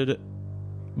founded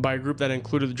by a group that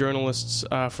included the journalists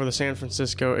for the San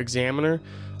Francisco Examiner.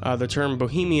 The term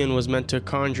Bohemian was meant to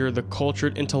conjure the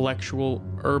cultured, intellectual,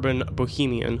 urban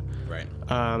Bohemian, right?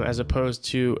 As opposed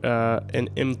to an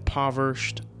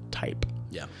impoverished type.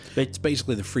 Yeah. It's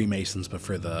basically the Freemasons, but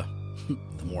for the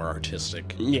more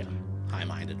artistic,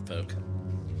 high-minded folk.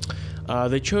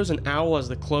 They chose an owl as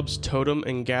the club's totem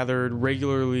and gathered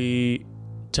regularly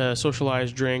to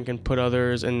socialize, drink, and put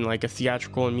others in like a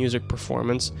theatrical and music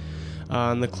performance.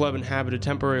 And the club inhabited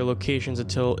temporary locations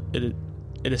until it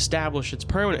established its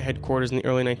permanent headquarters in the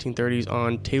early 1930s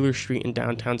on Taylor Street in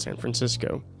downtown San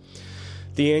Francisco.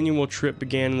 The annual trip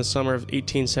began in the summer of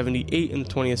 1878. In the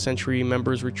 20th century,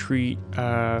 members' retreat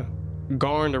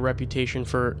garnered a reputation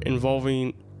for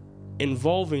involving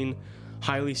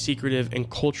highly secretive and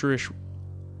cultish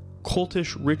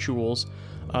rituals,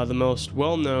 the most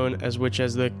well-known as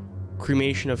the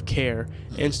cremation of care,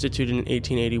 instituted in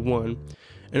 1881,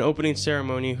 an opening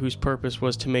ceremony whose purpose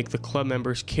was to make the club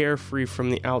members carefree from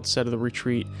the outset of the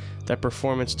retreat. That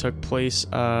performance took place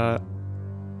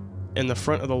in the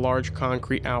front of the large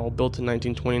concrete owl built in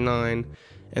 1929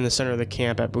 in the center of the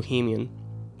camp at Bohemian.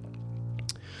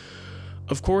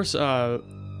 Of course,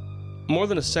 more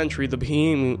than a century, the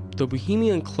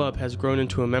Bohemian Club has grown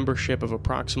into a membership of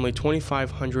approximately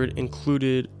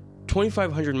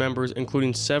 2,500 members,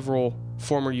 including several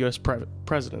former U.S.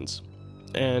 presidents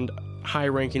and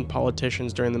high-ranking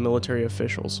politicians during the military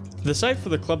officials. The site for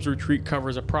the club's retreat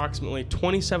covers approximately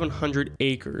 2,700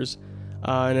 acres,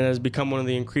 and it has become one of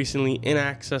the increasingly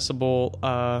inaccessible,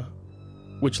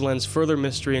 which lends further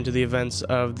mystery into the events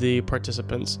of the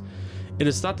participants. It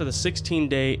is thought that the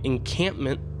 16-day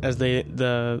encampment, as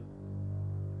the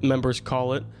members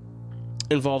call it,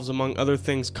 involves, among other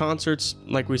things, concerts,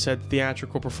 like we said,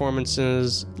 theatrical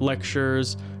performances,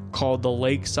 lectures called the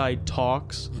Lakeside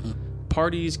Talks,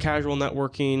 parties, casual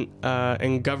networking,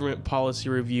 and government policy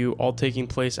review, all taking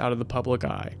place out of the public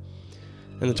eye.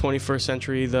 In the 21st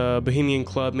century, the Bohemian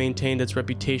Club maintained its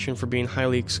reputation for being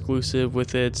highly exclusive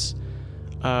with its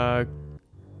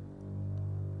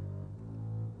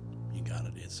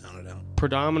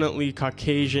predominantly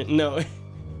Caucasian... No,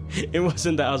 it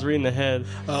wasn't that. I was reading ahead.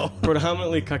 Oh.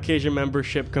 Predominantly Caucasian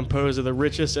membership composed of the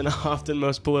richest and often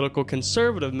most political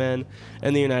conservative men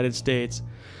in the United States.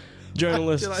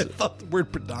 Journalists... I thought the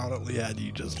word predominantly had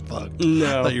you just fucked.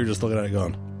 No. I thought you were just looking at it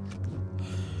going...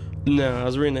 No, I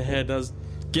was reading ahead. I was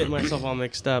getting myself all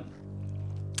mixed up.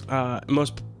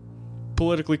 Most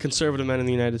politically conservative men in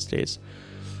the United States.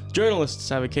 Journalists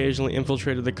have occasionally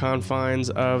infiltrated the confines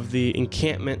of the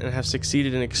encampment and have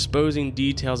succeeded in exposing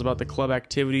details about the club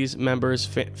activities, members,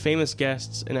 famous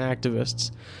guests, and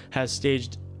activists. Has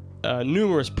staged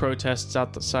numerous protests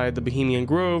outside the Bohemian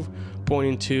Grove,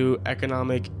 pointing to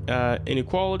economic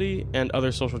inequality and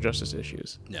other social justice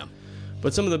issues. Yeah.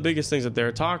 But some of the biggest things that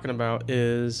they're talking about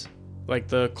is like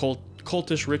the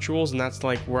cultish rituals, and that's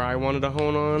like where I wanted to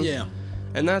hone on. Yeah.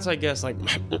 And that's, I guess, like,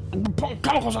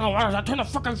 chemicals on the wires, I turn the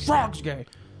fucking frogs gay.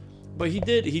 But he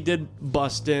did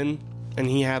bust in, and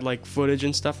he had, like, footage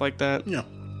and stuff like that. Yeah.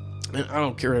 And I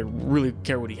don't really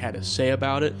care what he had to say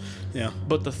about it. Yeah.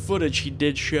 But the footage he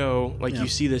did show, like, you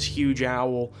see this huge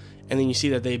owl, and then you see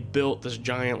that they built this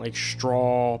giant, like,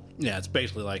 straw. Yeah, it's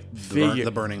basically like figure.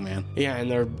 the Burning Man. Yeah,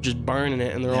 and they're just burning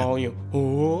it, and they're all,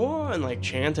 oh, and, like,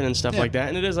 chanting and stuff like that.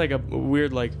 And it is, like, a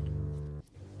weird, like,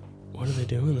 what are they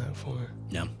doing that for?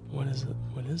 Yeah. What is it?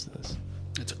 What is this?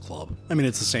 It's a club. I mean,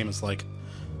 it's the same as, like,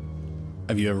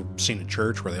 have you ever seen a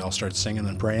church where they all start singing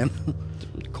and praying?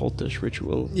 Cultish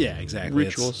ritual. Yeah, exactly.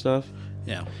 Ritual stuff.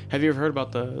 Yeah. Have you ever heard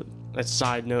about a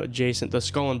side note adjacent, the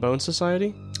Skull and Bone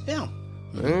Society? Yeah.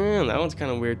 That one's kind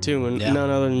of weird, too. And none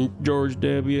other than George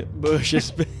W. Bush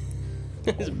has been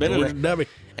in there.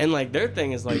 And, like, their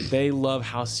thing is, like, they love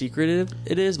how secretive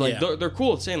it is. Like, they're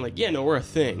cool at saying, like, yeah, no, we're a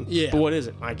thing. Yeah. But what is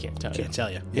it? I can't tell you. Can't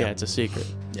tell you. Yeah, it's a secret.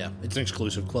 Yeah, it's an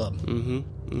exclusive club.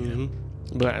 Yeah.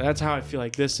 But that's how I feel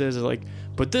like this is. Like,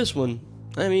 but this one,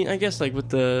 I mean, I guess, like, with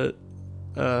the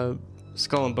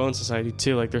Skull and Bone Society,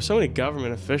 too, like, there's so many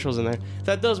government officials in there.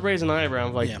 That does raise an eyebrow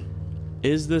of, like,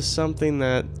 is this something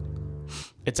that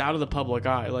it's out of the public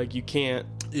eye? Like, you can't...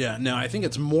 Yeah, no, I think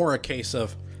it's more a case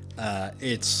of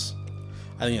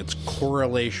I think it's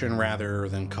correlation rather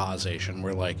than causation,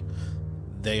 where, like,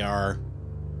 they are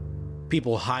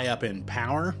people high up in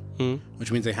power,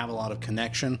 which means they have a lot of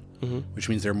connection, which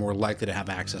means they're more likely to have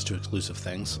access to exclusive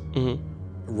things,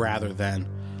 rather than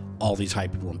all these high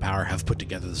people in power have put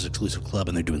together this exclusive club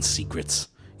and they're doing secrets.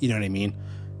 You know what I mean?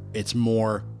 It's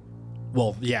more,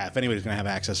 well, yeah, if anybody's going to have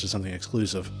access to something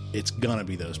exclusive, it's going to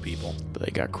be those people. But they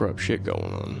got corrupt shit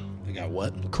going on. They got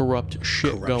what? Corrupt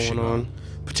shit going on.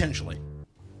 Potentially.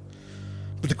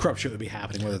 But the corrupt shit would be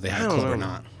happening whether they had a club or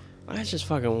not. That's just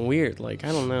fucking weird. Like,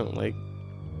 I don't know. Like,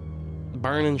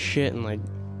 burning shit and, like,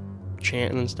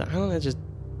 chanting and stuff. I don't know. Just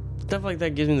stuff like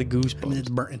that gives me the goosebumps. I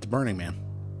mean, it's Burning Man.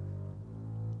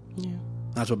 Yeah.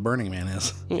 That's what Burning Man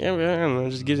is. Yeah, I don't know.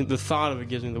 It just gives me, the thought of it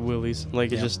gives me the willies.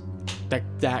 Like, it just,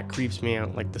 that creeps me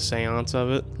out. Like, the seance of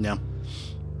it. Yeah.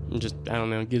 It just, I don't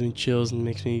know. It gives me chills and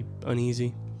makes me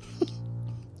uneasy.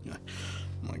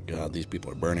 Oh my God, these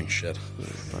people are burning shit.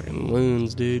 Fucking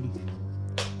loons, dude.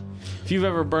 If you've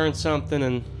ever burned something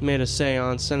and made a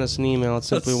seance, send us an email at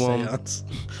Simply Whelmed.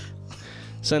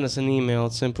 Send us an email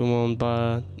at Simply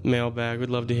Whelmed mailbag. We'd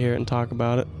love to hear it and talk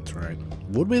about it. That's right.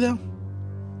 Would we, though?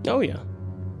 Oh, yeah.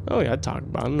 I'd talk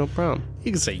about it, no problem.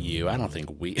 You can say you. I don't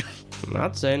think we.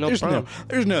 I'd say no problem.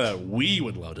 There's no that we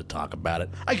would love to talk about it.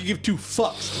 I could give two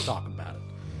fucks to talk about it.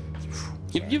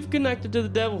 If you've connected to the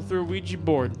devil through a Ouija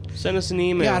board, send us an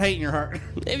email. You got hate in your heart.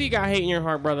 If you got hate in your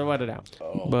heart, brother, let it out.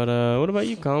 Oh. But what about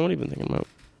you, Colin? What have you been thinking about?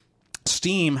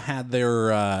 Steam had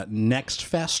their Next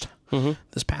Fest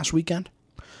this past weekend,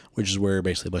 which is where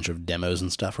basically a bunch of demos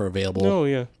and stuff are available. Oh,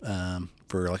 yeah.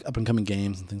 For like up and coming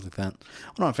games and things like that.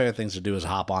 One of my favorite things to do is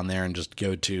hop on there and just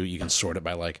go to, you can sort it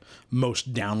by like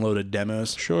most downloaded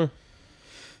demos. Sure.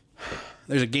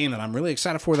 There's a game that I'm really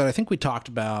excited for that I think we talked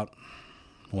about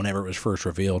whenever it was first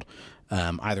revealed,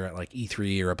 either at like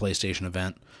E3 or a PlayStation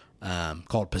event,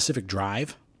 called Pacific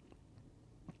Drive.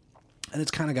 And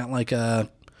it's kind of got like a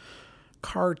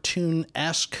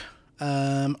cartoon-esque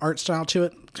art style to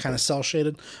it, kind of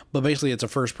cel-shaded. But basically it's a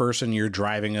first person, you're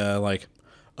driving a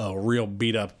a real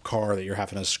beat up car that you're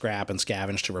having to scrap and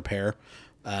scavenge to repair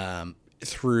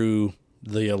through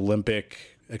the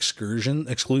Olympic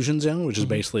exclusion zone, which is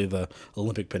basically the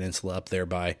Olympic Peninsula up there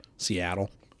by Seattle,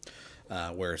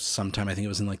 where sometime I think it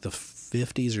was in like the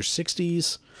 50s or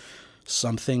 60s,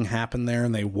 something happened there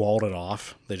and they walled it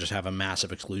off. They just have a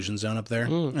massive exclusion zone up there,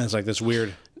 and it's like this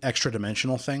weird extra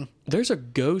dimensional thing. There's a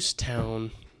ghost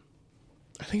town.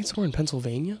 I think it's somewhere in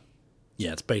Pennsylvania.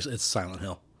 Yeah, it's Silent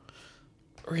Hill.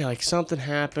 Or yeah, like something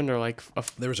happened, or like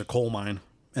There was a coal mine,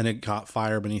 and it caught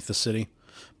fire beneath the city,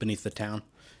 beneath the town,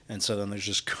 and so then there's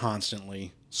just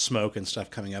constantly smoke and stuff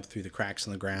coming up through the cracks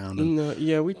in the ground. And No,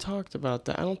 yeah, we talked about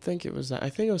that. I don't think it was that. I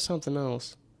think it was something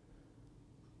else.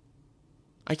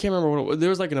 I can't remember what it was. There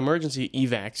was like an emergency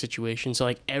evac situation, so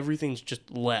like everything's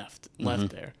just left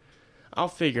there. I'll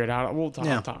figure it out.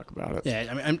 I'll talk about it. yeah,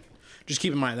 I mean, just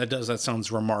keep in mind that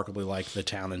sounds remarkably like the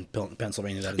town in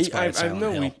Pennsylvania that inspired Silent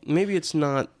Hill. Maybe it's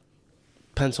not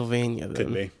Pennsylvania. Then.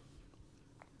 Could be.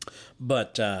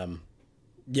 But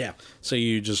yeah, so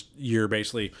you're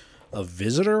basically a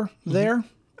visitor there,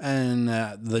 and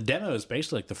the demo is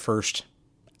basically like the first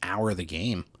hour of the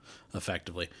game,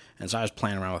 effectively. And so I was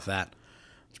playing around with that.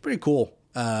 It's pretty cool.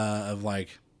 Of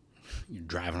like you're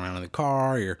driving around in the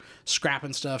car, you're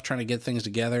scrapping stuff, trying to get things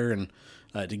together, and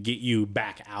to get you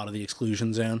back out of the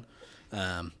exclusion zone,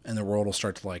 and the world will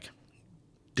start to like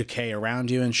decay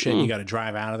around you and shit. You got to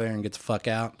drive out of there and get the fuck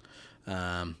out.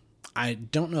 I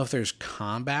don't know if there's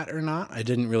combat or not. I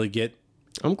didn't really get.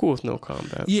 I'm cool with no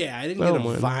combat. Yeah, I didn't get a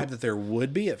vibe that there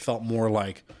would be. It felt more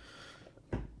like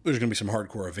there's gonna be some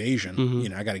hardcore evasion. You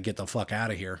know, I got to get the fuck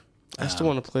out of here. I still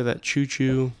want to play that Choo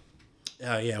Choo.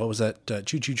 Yeah, what was that?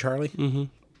 Choo Choo Charlie? Mm-hmm.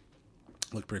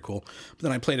 Looked pretty cool. But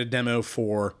then I played a demo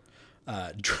for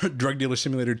Drug Dealer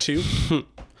Simulator 2,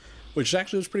 which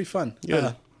actually was pretty fun.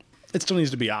 Yeah. It still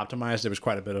needs to be optimized. There was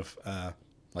quite a bit of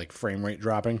like frame rate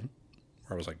dropping,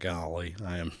 where I was like, golly,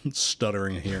 I am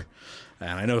stuttering here.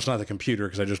 And I know it's not the computer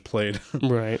because I just played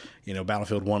Right.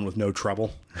 Battlefield 1 with no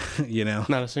trouble,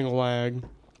 Not a single lag.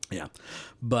 Yeah.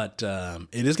 But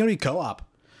it is going to be co-op,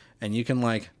 and you can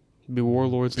like Be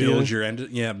warlords build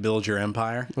together. build your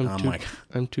empire.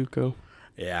 I'm Tuco.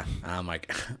 Yeah, I'm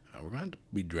like, we're going to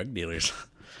be drug dealers.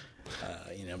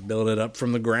 Build it up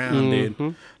from the ground,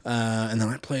 dude. And then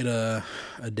I played a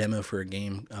demo for a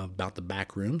game about the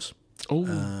back rooms. Oh.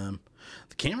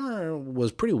 The camera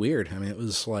was pretty weird. I mean, it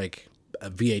was like a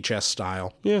VHS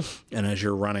style. Yeah. And as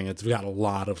you're running, it's got a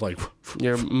lot of like...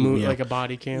 like a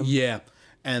body cam. Yeah.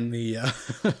 And the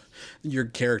your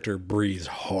character breathes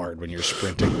hard when you're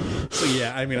sprinting. So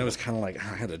yeah, I mean, I was kind of like,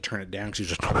 I had to turn it down because you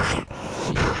just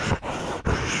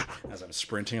as I'm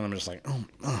sprinting, and I'm just like,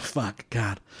 oh fuck,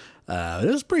 God. It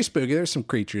was pretty spooky. There's some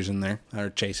creatures in there that are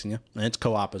chasing you, and it's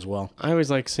co-op as well. I always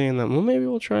like seeing them. Well, maybe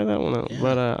we'll try that one out. Yeah.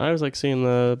 But I always like seeing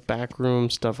the backroom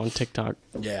stuff on TikTok.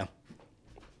 Yeah,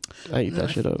 I eat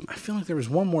that shit up. I feel like there was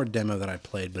one more demo that I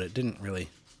played, but it didn't really.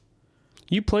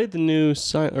 You played the new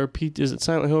is it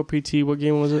Silent Hill PT? What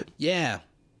game was it? Yeah.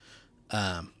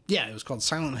 It was called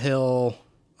Silent Hill,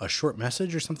 A Short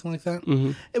Message or something like that.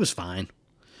 Mm-hmm. It was fine.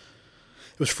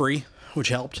 It was free, which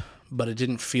helped, but it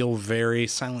didn't feel very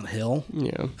Silent Hill.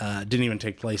 Yeah. It didn't even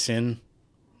take place in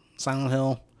Silent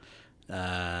Hill.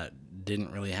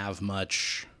 Didn't really have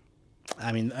much.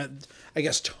 I mean, I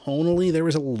guess tonally there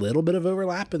was a little bit of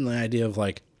overlap in the idea of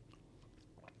like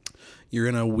you're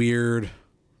in a weird...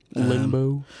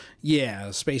 limbo.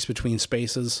 Space between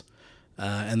spaces.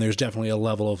 And there's definitely a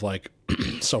level of like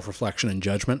self-reflection and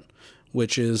judgment,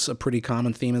 which is a pretty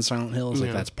common theme in Silent Hill. It's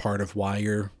like that's part of why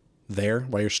you're there,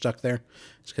 why you're stuck there.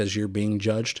 It's because you're being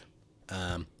judged.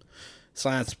 So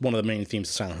that's one of the main themes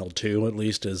of Silent Hill 2, at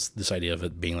least, is this idea of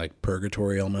it being like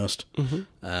purgatory almost,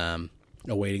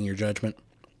 awaiting your judgment.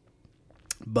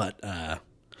 But I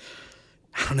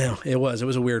don't know. It was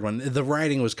a weird one. The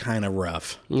writing was kind of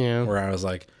rough. Yeah. Where I was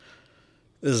like,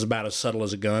 this is about as subtle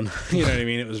as a gun. You know what I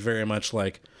mean? It was very much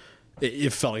like,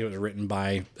 it felt like it was written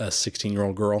by a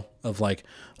 16-year-old girl of like,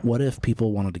 what if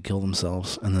people wanted to kill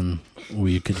themselves and then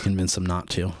we could convince them not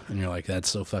to? And you're like, that's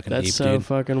so fucking deep, dude. That's so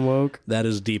fucking woke. That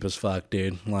is deep as fuck,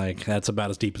 dude. Like, that's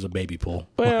about as deep as a baby pool.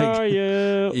 Where like, are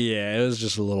you? Yeah, it was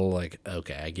just a little like,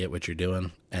 okay, I get what you're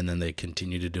doing. And then they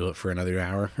continue to do it for another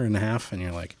hour and a half. And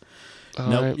you're like,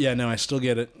 nope, right. Yeah, no, I still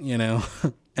get it,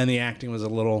 And the acting was a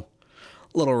little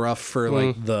rough for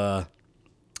like the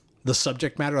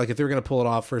subject matter. Like if they were going to pull it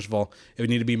off, first of all, it would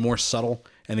need to be more subtle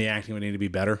and the acting would need to be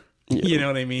better. Yeah. You know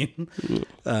what I mean?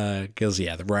 Because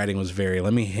the writing was very,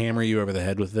 let me hammer you over the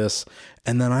head with this.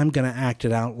 And then I'm going to act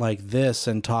it out like this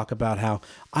and talk about how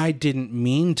I didn't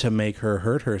mean to make her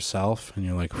hurt herself. And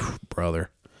you're like, brother,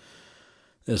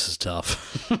 this is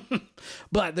tough.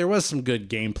 But there was some good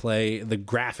gameplay. The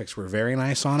graphics were very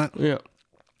nice on it. Yeah.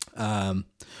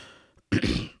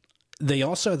 They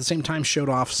also, at the same time, showed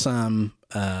off some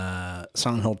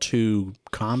Silent Hill 2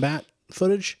 combat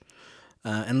footage.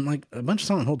 And like a bunch of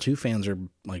Silent Hill 2 fans are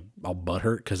like all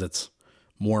butthurt because it's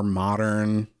more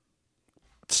modern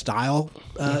style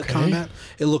combat.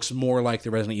 It looks more like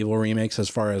the Resident Evil remakes as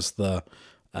far as the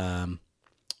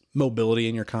mobility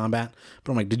in your combat.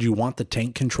 But I'm like, did you want the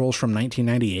tank controls from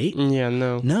 1998? Yeah,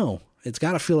 no. No. It's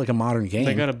got to feel like a modern game.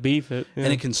 They got to beef it. Yeah.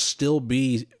 And it can still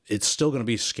be, it's still going to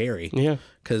be scary. Yeah.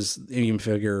 Because you can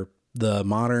figure the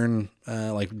modern,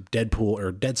 like Deadpool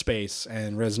or Dead Space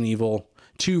and Resident Evil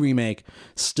 2 remake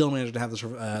still managed to have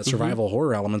the survival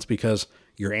horror elements because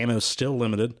your ammo is still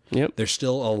limited. Yep. There's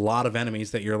still a lot of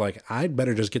enemies that you're like, I'd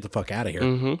better just get the fuck out of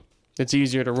here. It's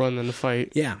easier to run than to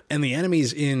fight. Yeah. And the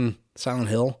enemies in Silent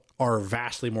Hill are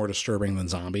vastly more disturbing than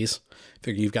zombies.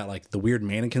 Figure you've got like the weird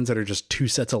mannequins that are just two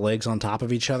sets of legs on top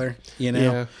of each other, you know?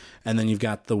 Yeah. And then you've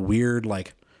got the weird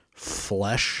like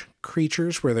flesh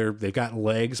creatures where they've got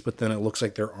legs, but then it looks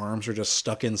like their arms are just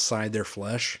stuck inside their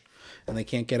flesh and they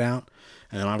can't get out.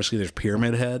 And then obviously there's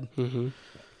Pyramid Head.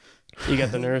 You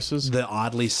got the nurses. The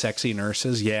oddly sexy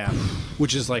nurses, yeah.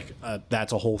 Which is like,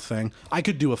 that's a whole thing. I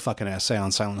could do a fucking essay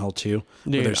on Silent Hill 2.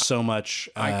 Where there's so much...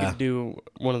 I could do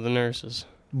one of the nurses.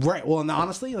 Right. Well, and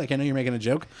honestly, like I know you're making a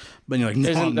joke, but you're like,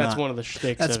 no, I'm that's not. one of the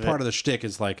shticks. That's part of the shtick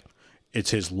is like, it's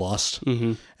his lust.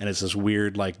 And it's this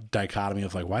weird like dichotomy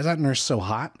of like, why is that nurse so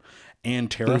hot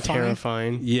and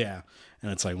terrifying? Yeah.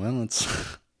 And it's like, well,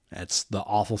 that's the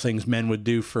awful things men would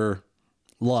do for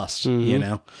lust, you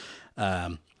know?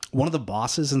 One of the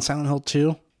bosses in Silent Hill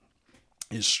 2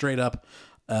 is straight up,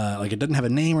 like it doesn't have a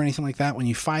name or anything like that when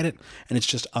you fight it. And it's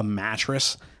just a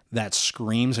mattress that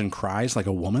screams and cries like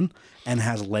a woman and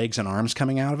has legs and arms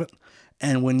coming out of it.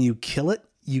 And when you kill it,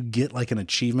 you get like an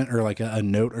achievement or like a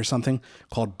note or something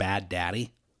called Bad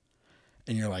Daddy.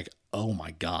 And you're like, oh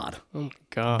my God. Oh my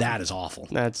God. That is awful.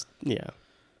 That's, yeah.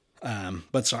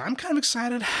 But so I'm kind of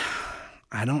excited.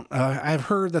 I've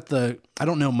heard that I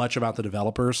don't know much about the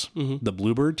developers. The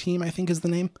Bluebird team, I think is the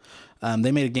name.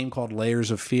 They made a game called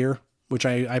Layers of Fear, which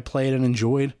I played and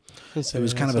enjoyed. It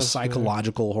was kind of a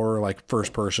psychological horror, like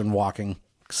first person walking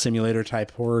simulator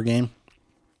type horror game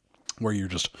where you're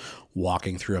just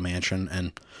walking through a mansion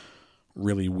and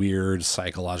really weird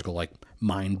psychological, like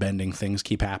mind bending things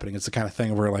keep happening. It's the kind of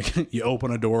thing where like you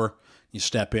open a door, you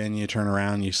step in, you turn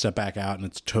around, you step back out and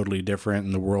it's totally different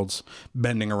and the world's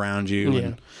bending around you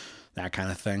and that kind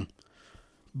of thing.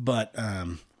 But,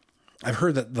 I've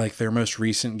heard that like their most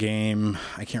recent game,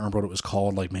 I can't remember what it was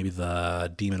called, like maybe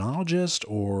the Demonologist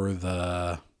or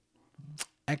the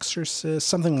Exorcist,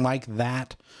 something like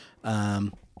that.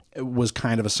 It was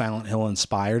kind of a Silent Hill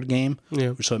inspired game,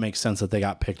 so it makes sense that they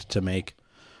got picked to make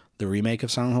the remake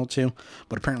of Silent Hill 2.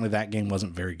 But apparently that game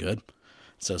wasn't very good.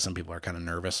 So some people are kind of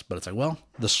nervous, but it's like, well,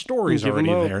 the story's already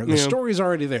there. The story's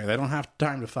already there. They don't have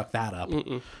time to fuck that up.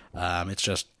 It's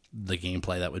just the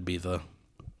gameplay that would be the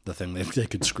thing they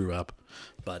could screw up.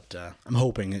 But I'm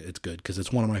hoping it's good because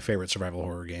it's one of my favorite survival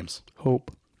horror games.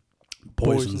 Hope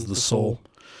poisons the soul.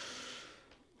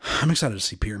 I'm excited to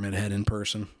see Pyramid Head in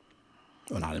person.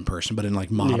 Well, not in person, but in like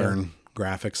modern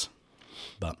graphics.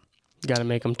 But got to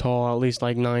make them tall, at least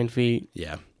like 9 feet.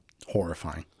 Yeah,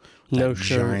 horrifying. No that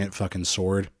shirt. Giant fucking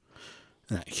sword.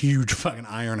 And that huge fucking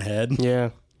iron head. Yeah,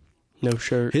 no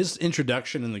shirt. His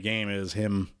introduction in the game is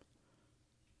him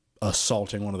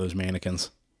assaulting one of those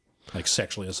mannequins. Like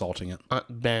sexually assaulting it.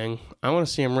 Bang. I want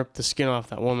to see him rip the skin off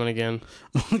that woman again.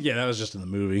 Yeah, that was just in the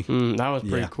movie. That was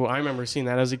pretty cool. I remember seeing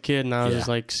that as a kid, and I was just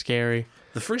like, scary.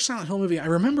 The first Silent Hill movie, I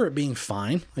remember it being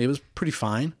fine. It was pretty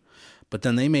fine. But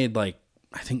then they made like,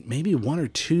 I think maybe 1 or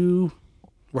 2,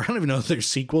 where I don't even know if they're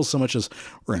sequels so much as,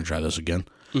 we're going to try this again.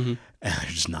 And they're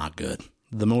just not good.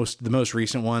 The most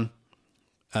recent one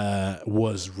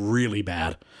was really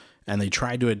bad. And they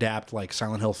tried to adapt like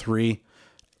Silent Hill 3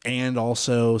 and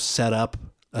also set up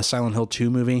a Silent Hill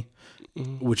 2 movie,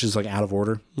 which is like out of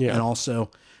order. Yeah. And also,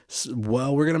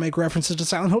 well, we're going to make references to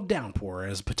Silent Hill Downpour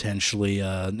as potentially,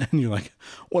 and you're like,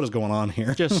 what is going on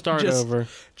here? Just start over.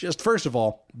 Just first of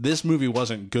all, this movie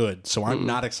wasn't good, so I'm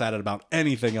not excited about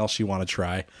anything else you want to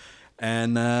try.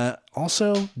 And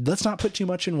also, let's not put too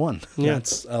much in one. Yeah.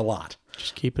 That's a lot.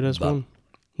 Just keep it as one.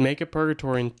 Make it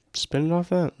Purgatory and spin it off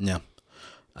that. Yeah.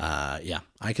 Yeah.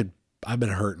 I've been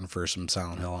hurting for some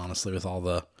Silent Hill, honestly, with all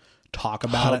the talk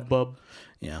about it.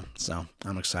 Yeah, so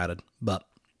I'm excited. But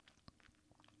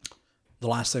the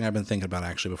last thing I've been thinking about,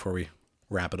 actually, before we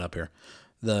wrap it up here,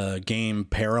 the game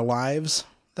Paralives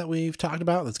that we've talked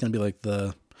about, that's going to be like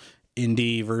the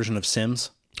indie version of Sims.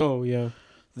 Oh, yeah.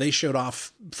 they showed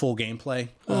off full gameplay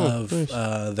of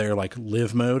nice. their like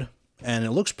live mode, and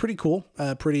it looks pretty cool.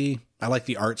 I like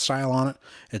the art style on it.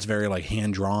 It's very like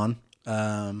hand drawn,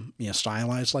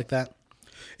 stylized like that.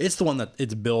 It's the one that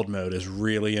its build mode is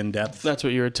really in depth. That's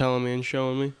what you were telling me and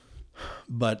showing me.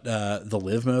 But the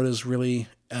live mode is really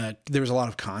there was a lot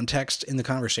of context in the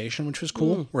conversation, which was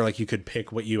cool. Where like you could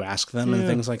pick what you ask them and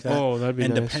things like that. Oh, that'd be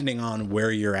and nice. Depending on where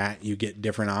you're at, you get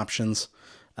different options.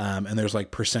 And there's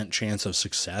like % chance of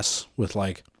success with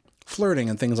like flirting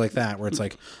and things like that, where it's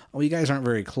like, oh, you guys aren't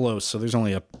very close, so there's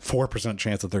only a 4%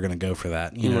 chance that they're going to go for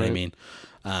that. You know what I mean?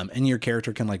 And your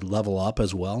character can like level up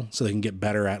as well, so they can get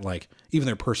better at like even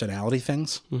their personality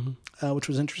things, which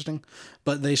was interesting.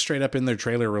 But they straight up in their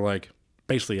trailer were like,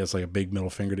 basically it's like a big middle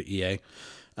finger to EA.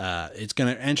 It's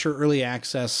going to enter early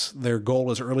access. Their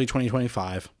goal is early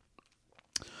 2025.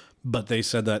 But they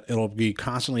said that it'll be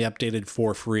constantly updated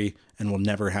for free and will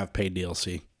never have paid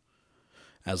DLC.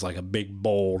 As like a big,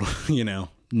 bold,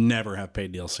 never have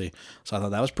paid DLC. So I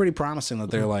thought that was pretty promising that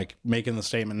they're like making the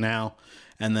statement now.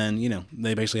 And then,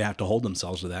 they basically have to hold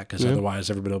themselves to that, because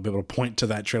otherwise everybody will be able to point to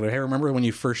that trailer. Hey, remember when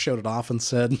you first showed it off and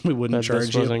said we wouldn't charge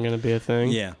this you? wasn't going to be a thing?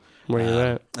 Yeah. Where you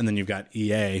at? And then you've got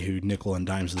EA, who nickel and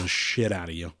dimes the shit out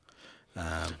of you.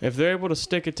 If they're able to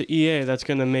stick it to EA, that's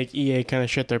going to make EA kind of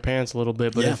shit their pants a little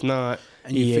bit. But if not,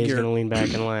 and you EA is figure going to lean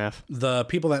back and laugh. The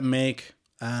people that make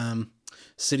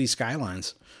City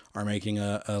Skylines are making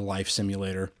a life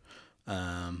simulator.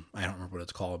 I don't remember what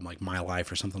it's called, like My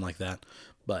Life or something like that.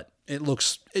 But it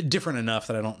looks different enough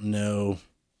that I don't know.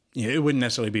 It wouldn't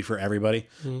necessarily be for everybody,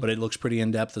 but it looks pretty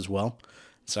in-depth as well.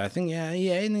 So I think,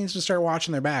 EA needs to start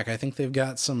watching their back. I think they've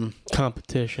got some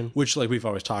competition, which, like we've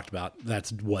always talked about,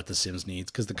 that's what The Sims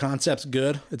needs, because the concept's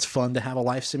good. It's fun to have a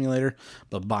life simulator,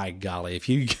 but by golly, if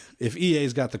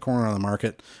EA's got the corner on the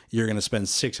market, you're going to spend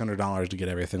 $600 to get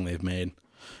everything they've made,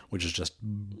 which is just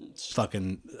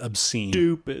fucking obscene.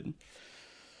 Stupid.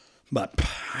 But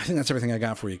I think that's everything I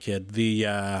got for you, kid.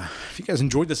 If you guys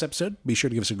enjoyed this episode, be sure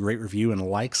to give us a great review and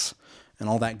likes and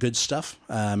all that good stuff.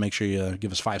 Make sure you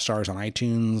give us 5 stars on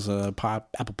iTunes,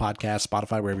 Apple Podcasts,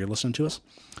 Spotify, wherever you're listening to us.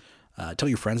 Tell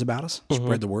your friends about us.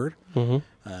 Spread the word.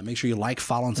 Make sure you like,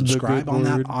 follow, and subscribe on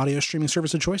that audio streaming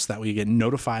service of choice. That way you get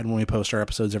notified when we post our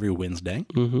episodes every Wednesday.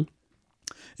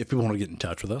 If people want to get in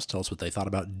touch with us, tell us what they thought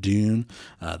about Dune,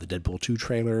 the Deadpool 2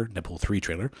 trailer, Deadpool 3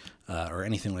 trailer, or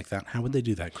anything like that. How would they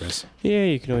do that, Chris? Yeah,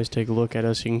 you can always take a look at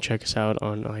us. You can check us out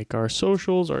on like our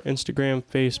socials, our Instagram,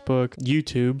 Facebook,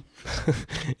 YouTube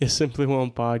is Simply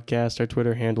Whelmed Podcast. Our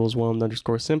Twitter handle is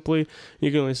whelmed_simply.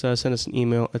 You can always send us an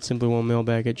email at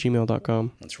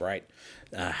simplywhelmedmailbag@gmail.com. That's right.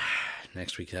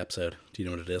 Next week's episode, do you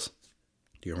know what it is?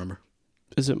 Do you remember?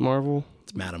 Is it Marvel?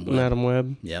 It's Madam Web. Madam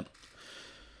Web.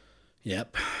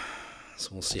 Yep. So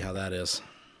we'll see how that is.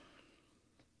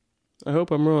 I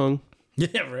hope I'm wrong.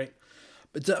 Yeah, right.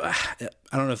 But I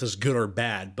don't know if this is good or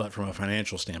bad, but from a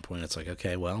financial standpoint, it's like,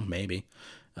 okay, well, maybe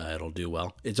it'll do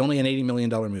well. It's only an $80 million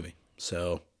movie,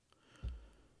 so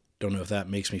don't know if that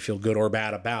makes me feel good or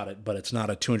bad about it, but it's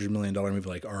not a $200 million movie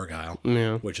like Argyle,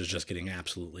 which is just getting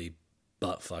absolutely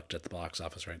butt-fucked at the box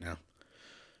office right now.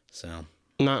 So...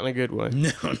 Not in a good way.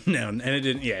 No, and it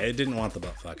didn't. Yeah, it didn't want the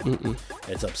butt fucking.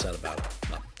 It's upset about it.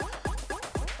 But,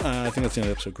 I think that's the end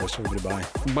of the episode, Chris. Everybody,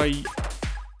 bye. Bye.